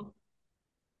too.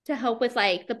 To help with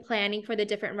like the planning for the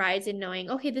different rides and knowing,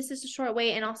 okay, this is a short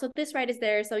wait and also this ride is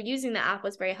there. So using the app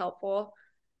was very helpful.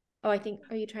 Oh, I think,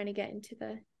 are you trying to get into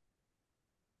the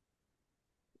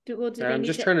do they I'm need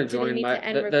just trying to do they join need my to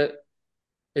end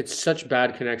it's such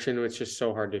bad connection. It's just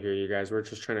so hard to hear you guys. We're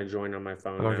just trying to join on my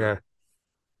phone. now. Okay.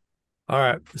 All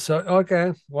right. So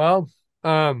okay. Well,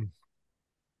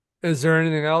 is there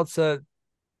anything else that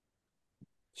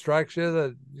strikes you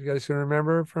that you guys can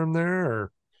remember from there?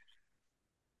 Or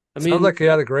I sounds mean, like you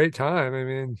had a great time. I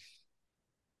mean,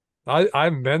 I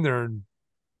haven't been there, and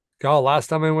God, last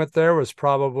time I went there was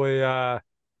probably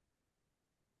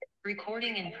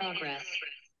Recording in progress.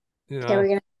 you Okay, we're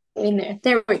know, gonna in there.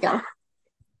 There we go.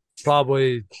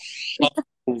 probably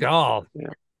God,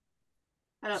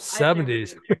 I've never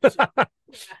 70s. been there, so-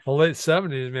 the late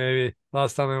 70s maybe.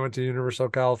 Last time I went to Universal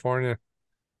California.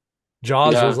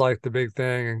 Jaws Yeah. was like the big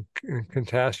thing, and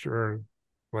Catastrophe or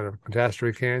whatever,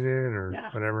 Catastrophe Canyon or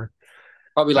Yeah. whatever.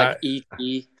 probably like I-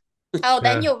 E.T. Oh,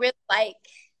 then Yeah. you'll really like,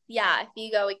 yeah, if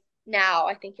you go now,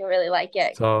 I think you'll really like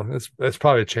it. So it's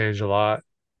probably changed a lot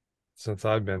since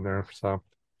I've been there. So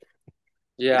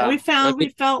Yeah. We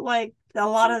felt like a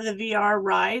lot of the VR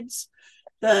rides,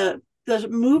 the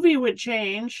movie would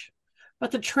change,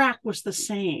 but the track was the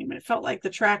same. It felt like the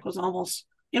track was almost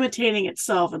imitating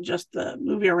itself, and just the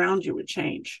movie around you would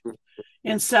change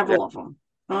in several of them.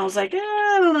 And I was like,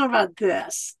 I don't know about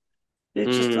this.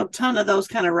 It's just a ton of those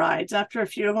kind of rides. After a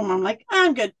few of them, I'm like,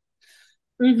 I'm good.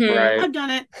 Right. I've done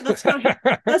it. Let's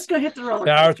go hit the roller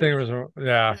coaster. Our thing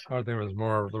was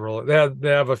more of the roller. They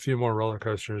have a few more roller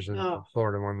coasters in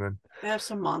Florida one than they have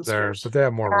some monsters there, but they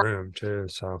have more room too.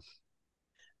 So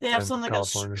they have something that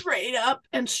goes straight up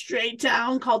and straight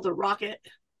down called the Rocket.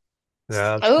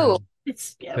 Yeah.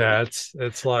 It's scary. Yeah, it's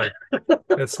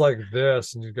like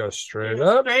this, and you go straight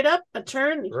up, a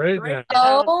turn, straight down.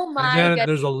 Oh my And then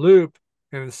there's a loop,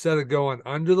 and instead of going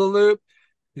under the loop,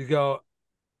 you go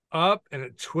up, and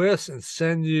it twists and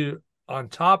send you on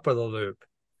top of the loop.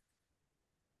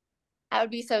 I would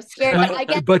be so scared.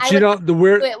 But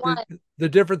the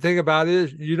different thing about it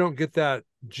is you don't get that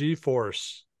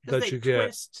G-force that you get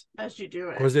twist as you do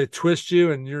it, because they twist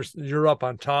you, and you're up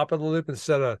on top of the loop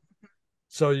instead of.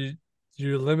 So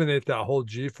you eliminate that whole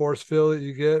G-force feel that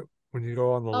you get when you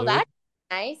go on the loop. That's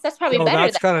nice. That's probably better.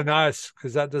 That's kind of nice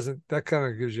because that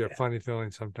kind of gives you a funny feeling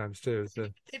sometimes too.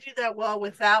 They do that well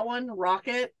with that one,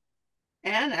 Rocket,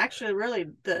 and actually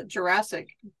really the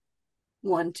Jurassic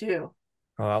one too.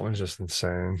 Oh, that one's just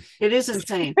insane. It is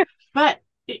insane, but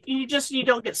you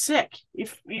don't get sick.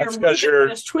 You're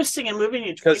just twisting and moving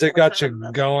you because it got you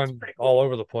going all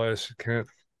over the place. You can't.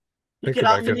 You get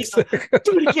out and you go,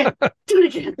 do it again. Do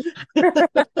it again. Do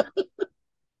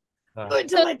it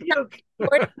till I puke.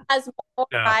 Florida has more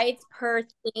rides per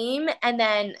theme, and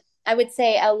then I would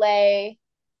say LA,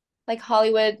 like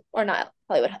Hollywood, or not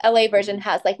Hollywood, LA version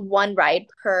has like one ride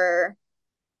per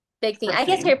big thing. I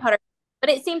guess Harry Potter,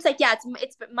 but it seems like it's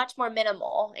much more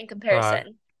minimal in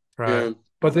comparison. Right. Yeah.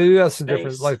 But they do have some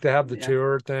different, like they have the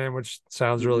tour thing, which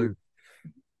sounds really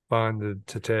fun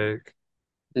to take.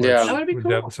 Yeah, that would be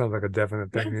cool. Sounds like a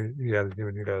definite thing you got to do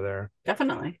when you go there.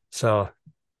 Definitely. So,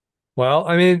 well,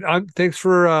 I mean, thanks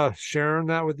for sharing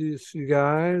that with you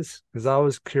guys, because I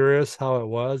was curious how it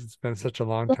was. It's been such a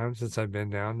long time since I've been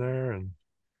down there and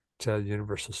to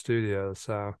Universal Studios,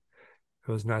 so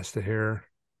it was nice to hear.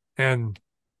 And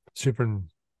Super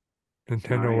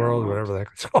Nintendo World, whatever the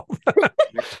heck it's called,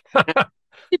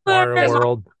 Mario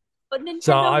World.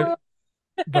 So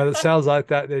but it sounds like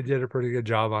that they did a pretty good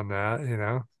job on that.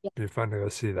 It'd be fun to go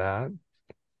see that.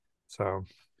 So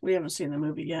we haven't seen the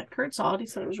movie yet. Kurt saw it. He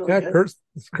said it was really good.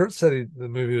 Kurt said the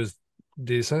movie was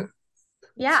decent.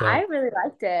 Yeah, so. I really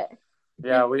liked it.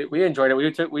 Yeah, we enjoyed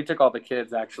it. We took all the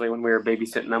kids actually when we were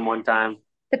babysitting them one time.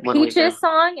 The Peaches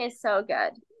song is so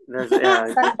good.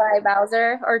 Sung by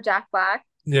Bowser or Jack Black.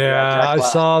 Yeah, I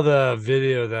saw the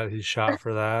video that he shot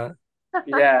for that.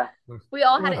 Yeah, we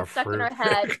all had it stuck in our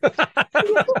head.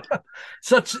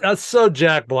 That's so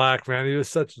Jack Black, man. He was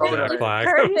such a Jack Black.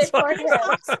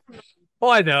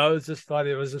 Well, I know. It was just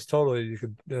funny. It was just totally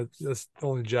just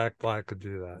only Jack Black could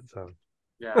do that. So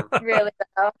yeah, really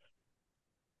though.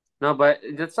 No, but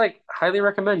it's like highly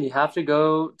recommend. You have to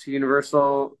go to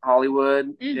Universal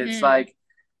Hollywood. It's like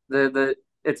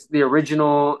it's the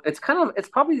original. It's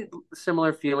probably a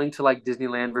similar feeling to like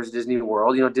Disneyland versus Disney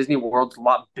World. Disney World's a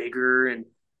lot bigger and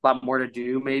a lot more to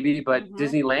do maybe, but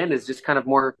Disneyland is just kind of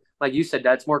more, like you said,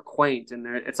 that's more quaint, and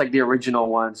it's like the original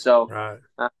one. So, right.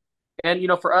 And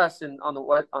for us and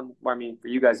for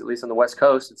you guys at least on the West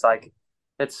Coast, it's like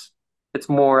it's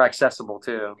more accessible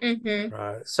too.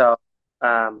 Right. So,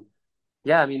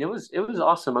 yeah, I mean, it was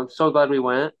awesome. I'm so glad we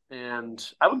went, and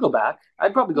I would go back.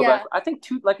 I'd probably go back. I think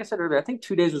like I said earlier, I think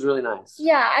 2 days was really nice.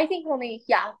 Yeah, I think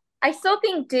I still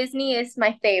think Disney is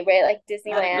my favorite, like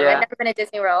Disneyland. I've never been to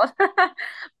Disney World, but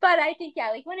I think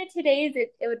like 1 or 2 days,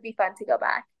 it would be fun to go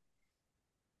back,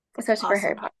 especially for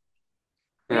Harry Potter.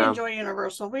 We enjoy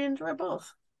Universal. We enjoy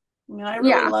both. I mean, I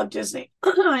really love Disney.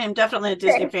 I am definitely a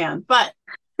Disney fan, but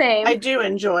I do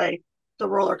enjoy the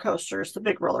roller coasters, the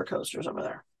big roller coasters over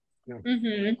there. Yeah.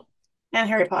 And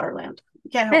Harry Potter Land. You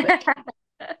can't help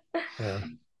it. Yeah.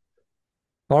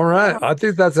 All right. I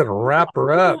think that's a wrap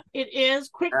her up. It is.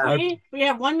 Quickly, we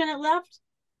have 1 minute left.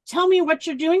 Tell me what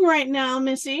you're doing right now,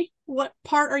 Missy. What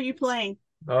part are you playing?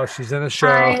 Oh, she's in a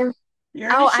show. You're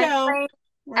in a show.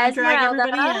 We're going to drag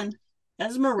everybody in.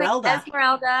 Esmeralda at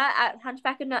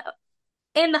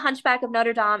in the Hunchback of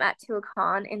Notre Dame at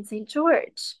Tuacahn in St.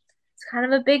 George. It's kind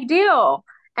of a big deal.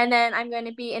 And then I'm going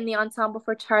to be in the ensemble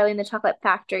for Charlie and the Chocolate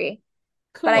Factory.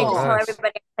 Cool. But I just tell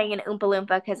everybody I'm playing in Oompa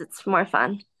Loompa because it's more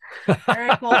fun.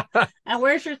 Very cool. And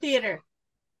where's your theater?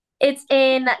 It's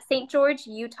in St. George,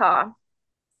 Utah.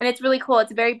 and it's really cool.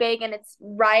 It's very big, and it's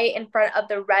right in front of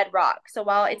the Red Rock. So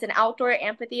while it's an outdoor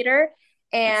amphitheater,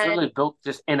 and it's really built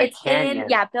just in a canyon.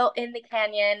 Built in the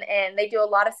canyon, and they do a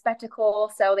lot of spectacle.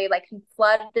 So they like can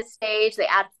flood the stage, they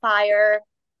add fire.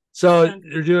 So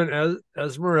you're doing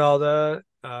Esmeralda,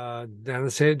 down in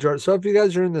St. George. So if you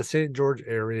guys are in the St. George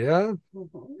area,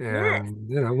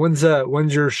 and when's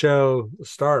your show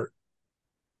start?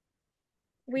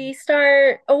 We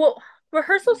start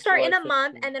rehearsals start in a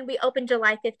month, and then we open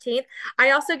July 15th.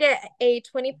 I also get a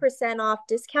 20% off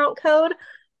discount code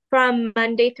from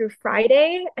Monday through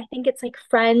Friday. I think it's like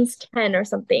Friends 10 or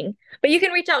something. But you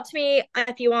can reach out to me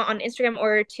if you want on Instagram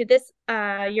or to this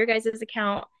your guys'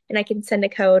 account, and I can send a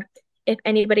code if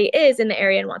anybody is in the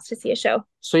area and wants to see a show.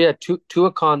 So yeah,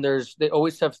 Tuacahn, they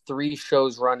always have 3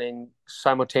 shows running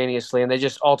simultaneously, and they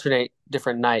just alternate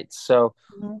different nights. So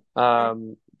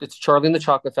it's Charlie and the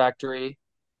Chocolate Factory,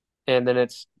 and then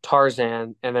it's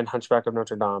Tarzan, and then Hunchback of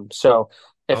Notre Dame. So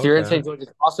if you're in St. George,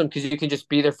 it's awesome because you can just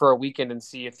be there for a weekend and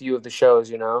see a few of the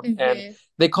shows, And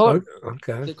they call it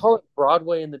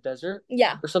Broadway in the desert,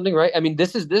 or something, right? I mean,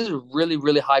 this is really,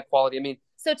 really high quality. I mean,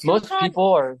 so most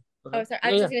people are. Oh, sorry.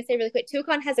 I was just going to say really quick.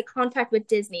 Tuacahn has a contract with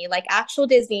Disney, like actual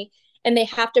Disney, and they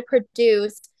have to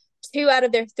produce 2 out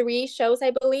of their 3 shows,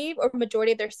 I believe, or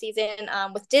majority of their season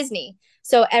with Disney.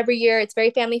 So every year it's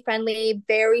very family friendly,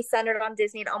 very centered on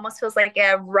Disney. It almost feels like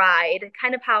a ride,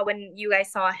 kind of how when you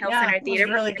guys saw Hill Center Theater.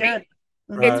 It's really good.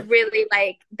 It's really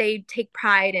like they take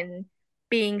pride in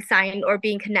being signed or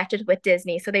being connected with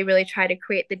Disney. So they really try to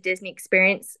create the Disney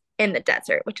experience in the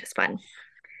desert, which is fun.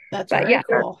 That's very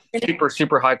cool. Super,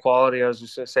 super high quality. I was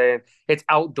just saying, it's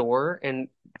outdoor, and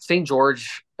St.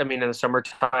 George, I mean, in the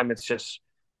summertime, it's just,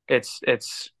 it's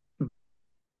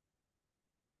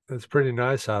pretty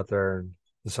nice out there in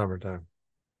the summertime.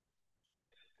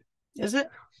 Is it?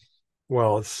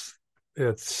 Well,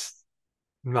 it's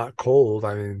not cold.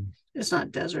 I mean, it's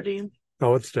not deserty.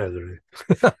 No, it's deserty.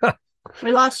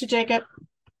 We lost you, Jacob.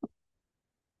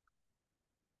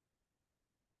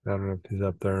 I don't know if he's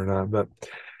up there or not, but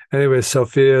anyway,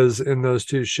 Sophia's in those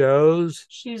 2 shows.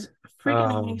 She's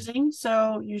freaking amazing,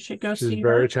 so you should go see her. She's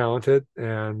very talented,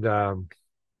 and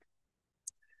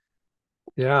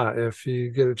if you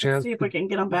get a chance, see if we can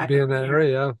get them back. Be in that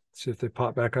area. See if they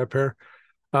pop back up here.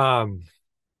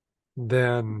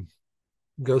 Then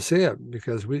go see it,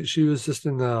 because she was just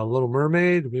in the Little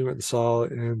Mermaid. We went and saw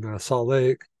it in Salt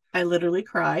Lake. I literally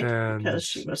cried because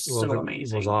she was so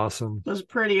amazing. It was awesome. It was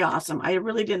pretty awesome. I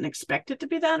really didn't expect it to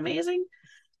be that amazing.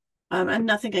 And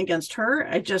nothing against her.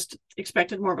 I just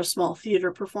expected more of a small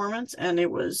theater performance, and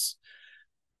it was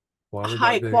a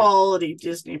high quality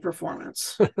Disney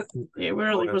performance. It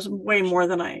really was way more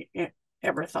than I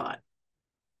ever thought.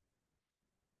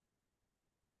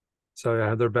 So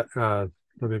they'll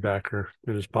be back here.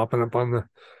 They're just popping up on the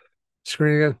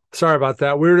screen again. Sorry about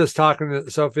that. We were just talking to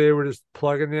Sophia. We're just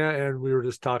plugging you, and we were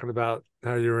just talking about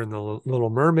how you were in the Little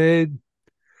Mermaid.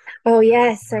 Oh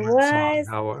yes, I was.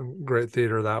 How great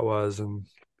theater that was, and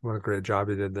what a great job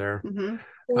you did there.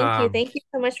 Thank you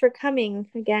so much for coming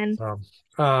again.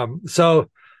 So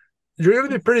you're going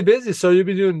to be pretty busy. So you'll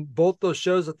be doing both those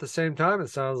shows at the same time, it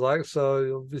sounds like. So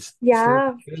you'll be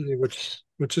busy,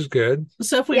 which is good.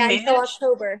 So if we until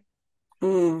October.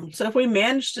 So if we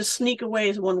manage to sneak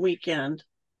away one weekend,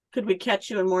 could we catch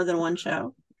you in more than one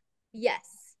show?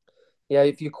 Yes. Yeah,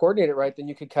 if you coordinate it right, then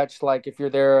you could catch, like, if you're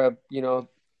there,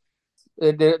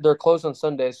 they're closed on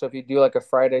Sunday. So if you do like a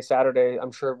Friday, Saturday,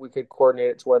 I'm sure we could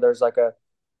coordinate it to where there's like a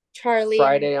Charlie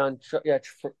Friday on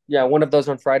one of those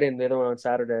on Friday and the other one on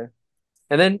Saturday.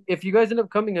 And then if you guys end up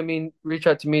coming, I mean, reach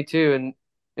out to me too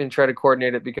and try to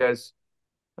coordinate it, because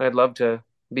I'd love to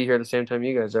be here the same time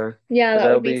you guys are. Yeah,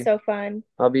 that would be so fun.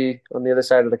 I'll be on the other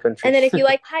side of the country. And then if you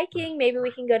like hiking, maybe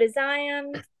we can go to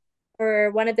Zion or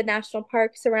one of the national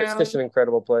parks around. It's just an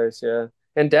incredible place, yeah.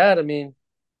 And Dad, I mean,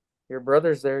 your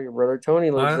brother's there. Your brother Tony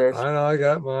lives there. I know. I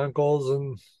got my uncles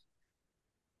and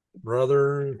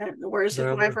brother. Where's his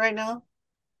wife right now?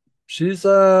 She's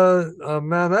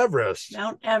Mount Everest.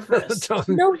 Mount Everest.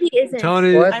 No, he isn't.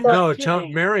 Tony.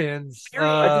 Marion's.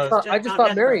 I just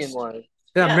thought Marion was.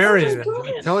 Yeah, Marion.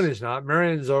 Tony's not.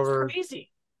 Marion's over. That's crazy.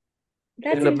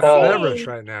 That's in the Mount Everest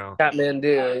right now.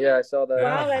 Kathmandu. Yeah, I saw that.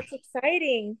 Wow, that's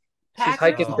exciting. She's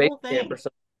hiking base camp or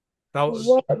something. That was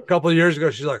a couple of years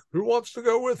ago. She's like, "Who wants to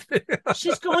go with me?"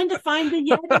 She's going to find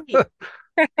the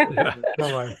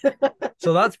Yeti.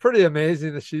 So that's pretty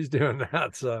amazing that she's doing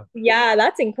that. So yeah,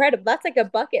 that's incredible. That's like a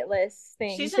bucket list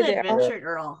thing. She's an adventure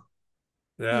girl.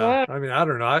 Yeah, wow. I mean, I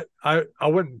don't know. I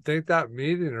wouldn't think that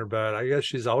meeting her, but I guess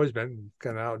she's always been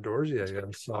kind of outdoorsy, I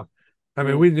guess. So, I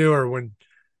mean, we knew her when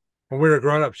we were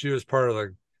growing up. She was part of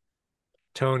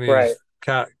Tony's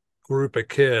cat group of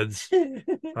kids.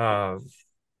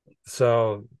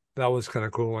 So that was kind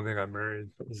of cool when they got married.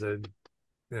 They,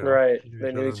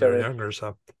 They knew each other. Younger,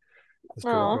 so it's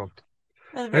pretty Aw. cool.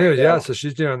 That's Anyways, very yeah, cool. so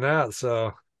she's doing that.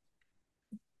 So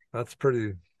that's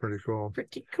pretty cool.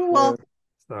 Pretty cool.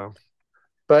 So,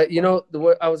 but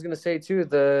what I was gonna say too,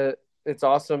 it's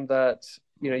awesome that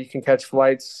you can catch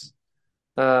flights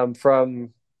from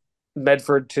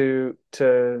Medford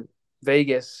to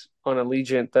Vegas on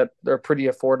Allegiant that are pretty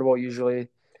affordable usually.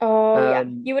 Oh yeah,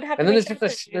 you would have to. And then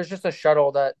there's just a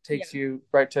shuttle that takes you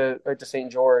right to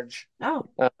St. George. Oh,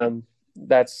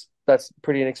 That's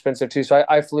pretty inexpensive too. So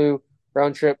I flew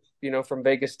round trip, from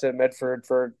Vegas to Medford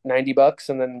for $90,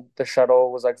 and then the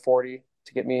shuttle was like 40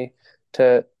 to get me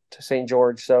to St.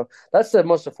 George. So that's the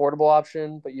most affordable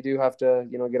option, but you do have to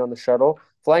get on the shuttle.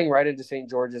 Flying right into St.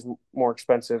 George is more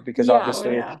expensive because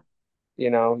obviously,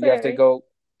 you have to go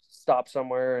stop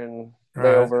somewhere and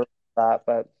lay over that.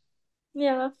 But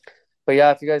yeah,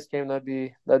 if you guys came, that'd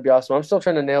be awesome. I'm still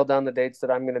trying to nail down the dates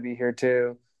that I'm going to be here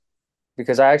too,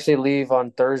 because I actually leave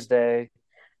on Thursday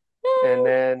and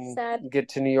then get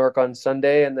to New York on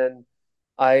Sunday, and then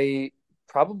I'm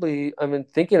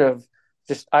thinking of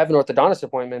I have an orthodontist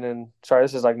appointment, and sorry,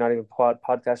 this is like not even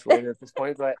podcast related at this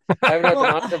point, but I have an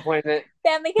orthodontist appointment.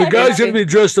 The guy's gonna be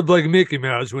dressed up like Mickey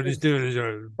Mouse when he's doing his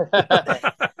own.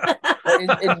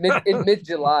 in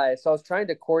mid-July. So I was trying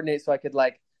to coordinate so I could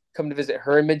come to visit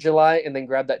her in mid-July and then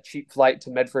grab that cheap flight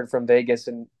to Medford from Vegas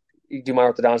and do my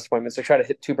orthodontist appointment. So try to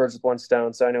hit two birds with one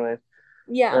stone. So anyway,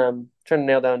 trying to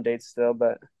nail down dates still,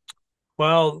 but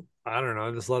well, I don't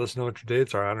know. Just let us know what your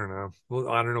dates are. I don't know. Well,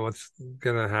 I don't know what's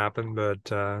gonna happen,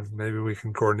 but maybe we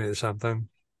can coordinate something.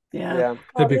 Yeah.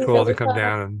 It'd be cool to come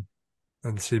down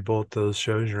and see both those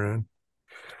shows you're in.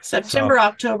 September,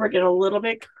 October get a little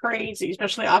bit crazy,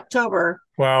 especially October.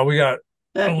 Well, we got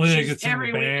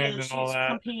every weekend she's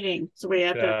competing, so we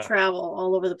have to travel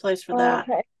all over the place for that.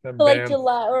 Okay. So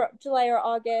July or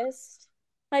August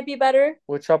might be better.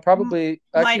 Which I'll probably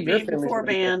might be before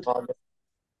band.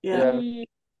 Yeah.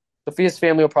 Sophia's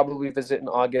family will probably visit in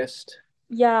August.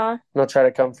 Yeah. And I'll try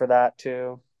to come for that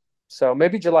too. So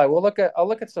maybe July. I'll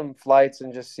look at some flights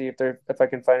and just see if I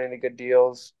can find any good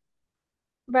deals.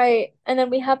 Right. And then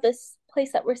we have this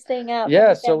place that we're staying at.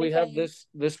 Yeah, so we have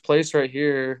this place right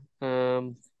here.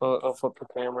 I'll flip the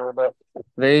camera, but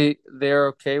they're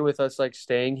okay with us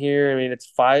staying here. I mean, it's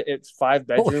five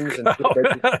bedrooms and two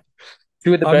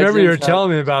of the bedrooms. I remember you were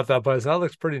telling me about that place. That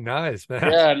looks pretty nice,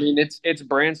 man. Yeah, I mean it's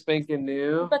brand spanking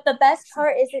new. But the best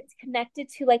part is it's connected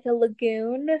to a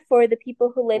lagoon for the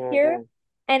people who live here,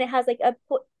 and it has a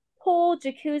pool,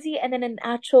 jacuzzi, and then an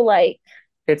actual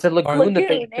It's a lagoon that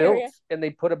they built, and they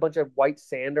put a bunch of white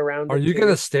sand around it. Are you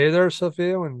gonna stay there,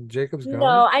 Sophia, when Jacob's going?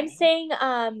 No, I'm staying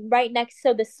right next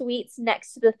to the suites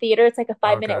next to the theater. It's a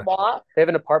 5-minute walk. They have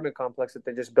an apartment complex that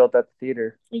they just built at the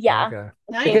theater. Yeah. Okay.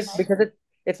 Nice. Because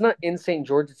it's not in St.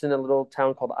 George, it's in a little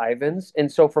town called Ivans.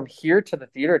 And so from here to the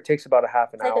theater it takes about a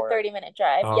half an hour. It's a 30-minute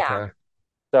drive. Okay. Yeah.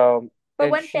 So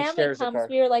but when family comes,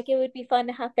 we were like, it would be fun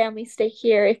to have family stay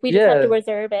here if we just have to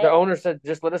reserve it. The owner said,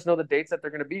 just let us know the dates that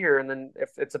they're going to be here, and then if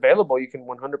it's available, you can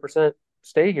 100%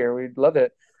 stay here. We'd love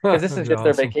it because this is just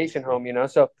their vacation home,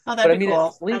 So, that'd be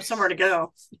cool. Have somewhere to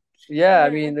go. Yeah, I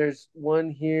mean, there's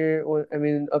one here.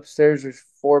 Upstairs there's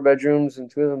 4 bedrooms, and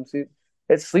 2 of them sleep.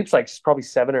 It sleeps probably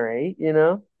 7 or 8.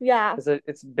 Yeah,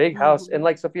 it's a big house, and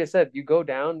like Sophia said, you go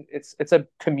down. It's a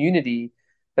community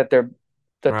that they're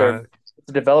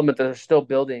the development that they're still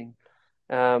building.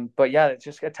 But yeah, it's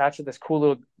just attached to this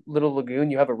cool little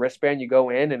lagoon. You have a wristband, you go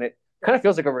in, and it kind of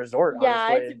feels like a resort. Yeah,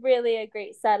 honestly. It's really a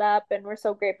great setup, and we're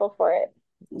so grateful for it.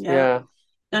 Yeah.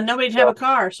 And nobody'd have a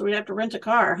car, so we'd have to rent a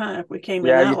car, huh? If we came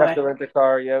in that way. Yeah, you have to rent a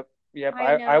car. Yep.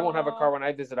 I won't have a car when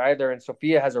I visit either. And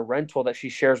Sophia has a rental that she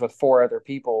shares with 4 other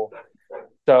people.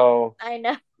 So I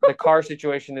know. The car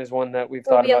situation is one that we've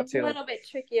thought about too. A little bit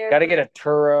trickier. Got to get a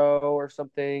Turo or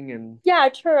something, and yeah, a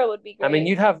Turo would be great. I mean,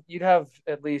 you'd have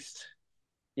at least,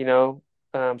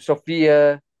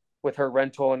 Sophia with her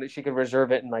rental, and she could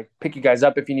reserve it and pick you guys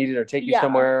up if you needed, or take you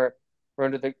somewhere,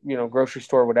 run to the grocery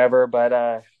store, whatever.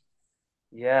 But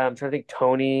yeah, I'm trying to think.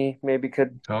 Tony maybe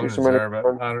could do some there,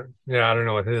 but I don't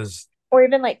know what his or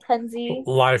even Kenzie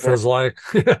life is like.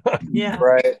 Yeah,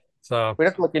 right. So we'd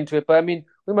have to look into it, but I mean,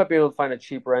 we might be able to find a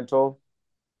cheap rental,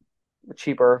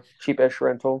 cheapish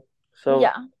rental. So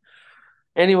yeah.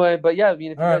 Anyway, but yeah, I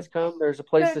mean, if you guys come, there's a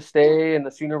place to stay, and the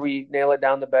sooner we nail it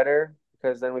down, the better,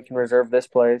 because then we can reserve this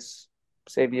place,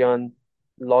 save you on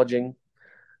lodging.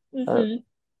 Mm-hmm.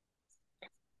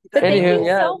 But thank you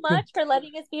so much for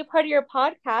letting us be a part of your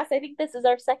podcast. I think this is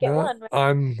our second one. Right?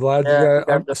 I'm glad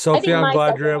Sophia, I'm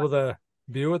glad you're able to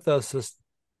be with us this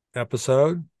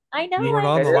episode. I know. You weren't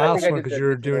on the last one because you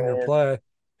were doing your play.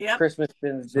 Yep. Christmas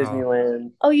in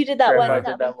Disneyland. Oh, you did that one. I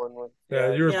did that one with.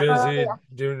 Yeah, you were busy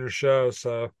doing your show,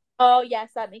 so. Oh,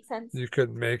 yes, that makes sense. You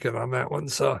couldn't make it on that one,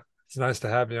 so it's nice to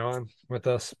have you on with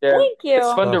us. Yeah. Thank you.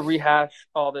 It's fun to rehash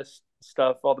all this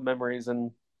stuff, all the memories,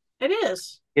 and it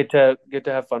is get to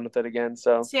have fun with it again.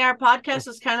 So see, our podcast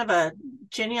is kind of a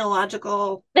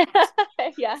genealogical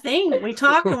yeah. thing. We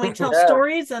talk and we tell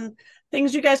stories and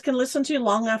things you guys can listen to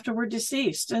long after we're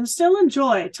deceased and still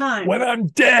enjoy time. When I'm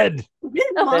dead.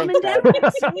 Mom and Dad.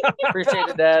 Appreciate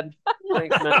it, Dad.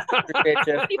 Thanks, man. Appreciate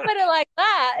you. You put it like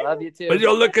that. Love you too. But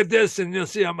you'll look at this and you'll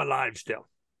see I'm alive still.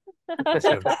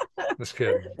 Just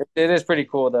kidding. It is pretty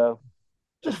cool though.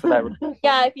 Just for that reason.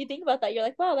 Yeah, if you think about that, you're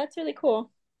like, wow, that's really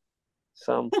cool.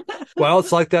 Well,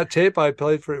 it's like that tape I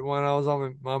played for when I was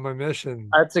on my mission.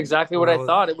 That's exactly what I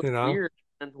thought. It was weird.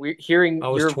 And hearing I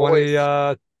was your 20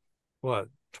 voice.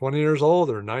 20 years old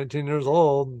or 19 years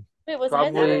old. It was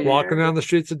probably walking down the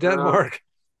streets of Denmark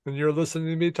and you're listening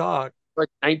to me talk. Like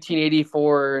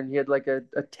 1984, and he had like a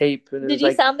tape. And did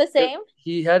you sound the same?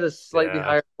 He had a slightly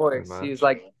higher voice. He's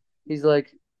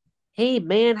like, "Hey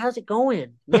man, how's it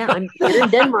going? Yeah, I'm in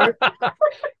Denmark."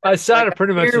 I sounded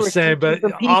pretty much the same, but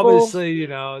obviously,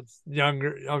 it's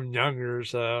younger. I'm younger,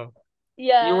 so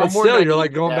yeah. But still, you're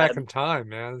like going back in time,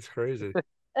 man. It's crazy.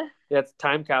 Yeah, it's a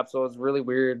time capsule. It's really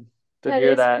weird to that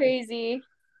hear is that. Crazy.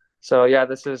 So yeah,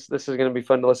 this is going to be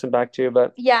fun to listen back to.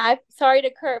 But yeah, I'm sorry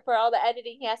to Kurt for all the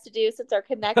editing he has to do since our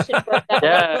connection broke down.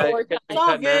 Yeah, it's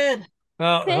all good.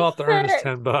 Well, I'll have to earn his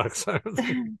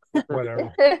 $10.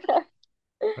 Whatever.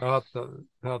 I'll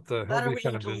have to help me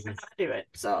kind of busy. Do it,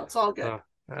 so it's all good.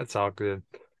 That's all good.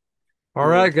 All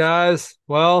right, guys.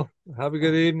 Well, have a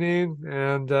good evening,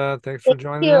 and thanks for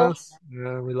joining us.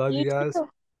 We love you guys.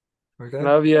 Okay.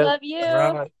 Love you. Love you.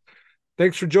 All right.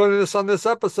 Thanks for joining us on this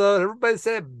episode. Everybody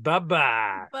say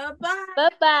bye-bye. Bye-bye.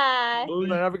 Bye-bye.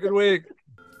 Have a good week.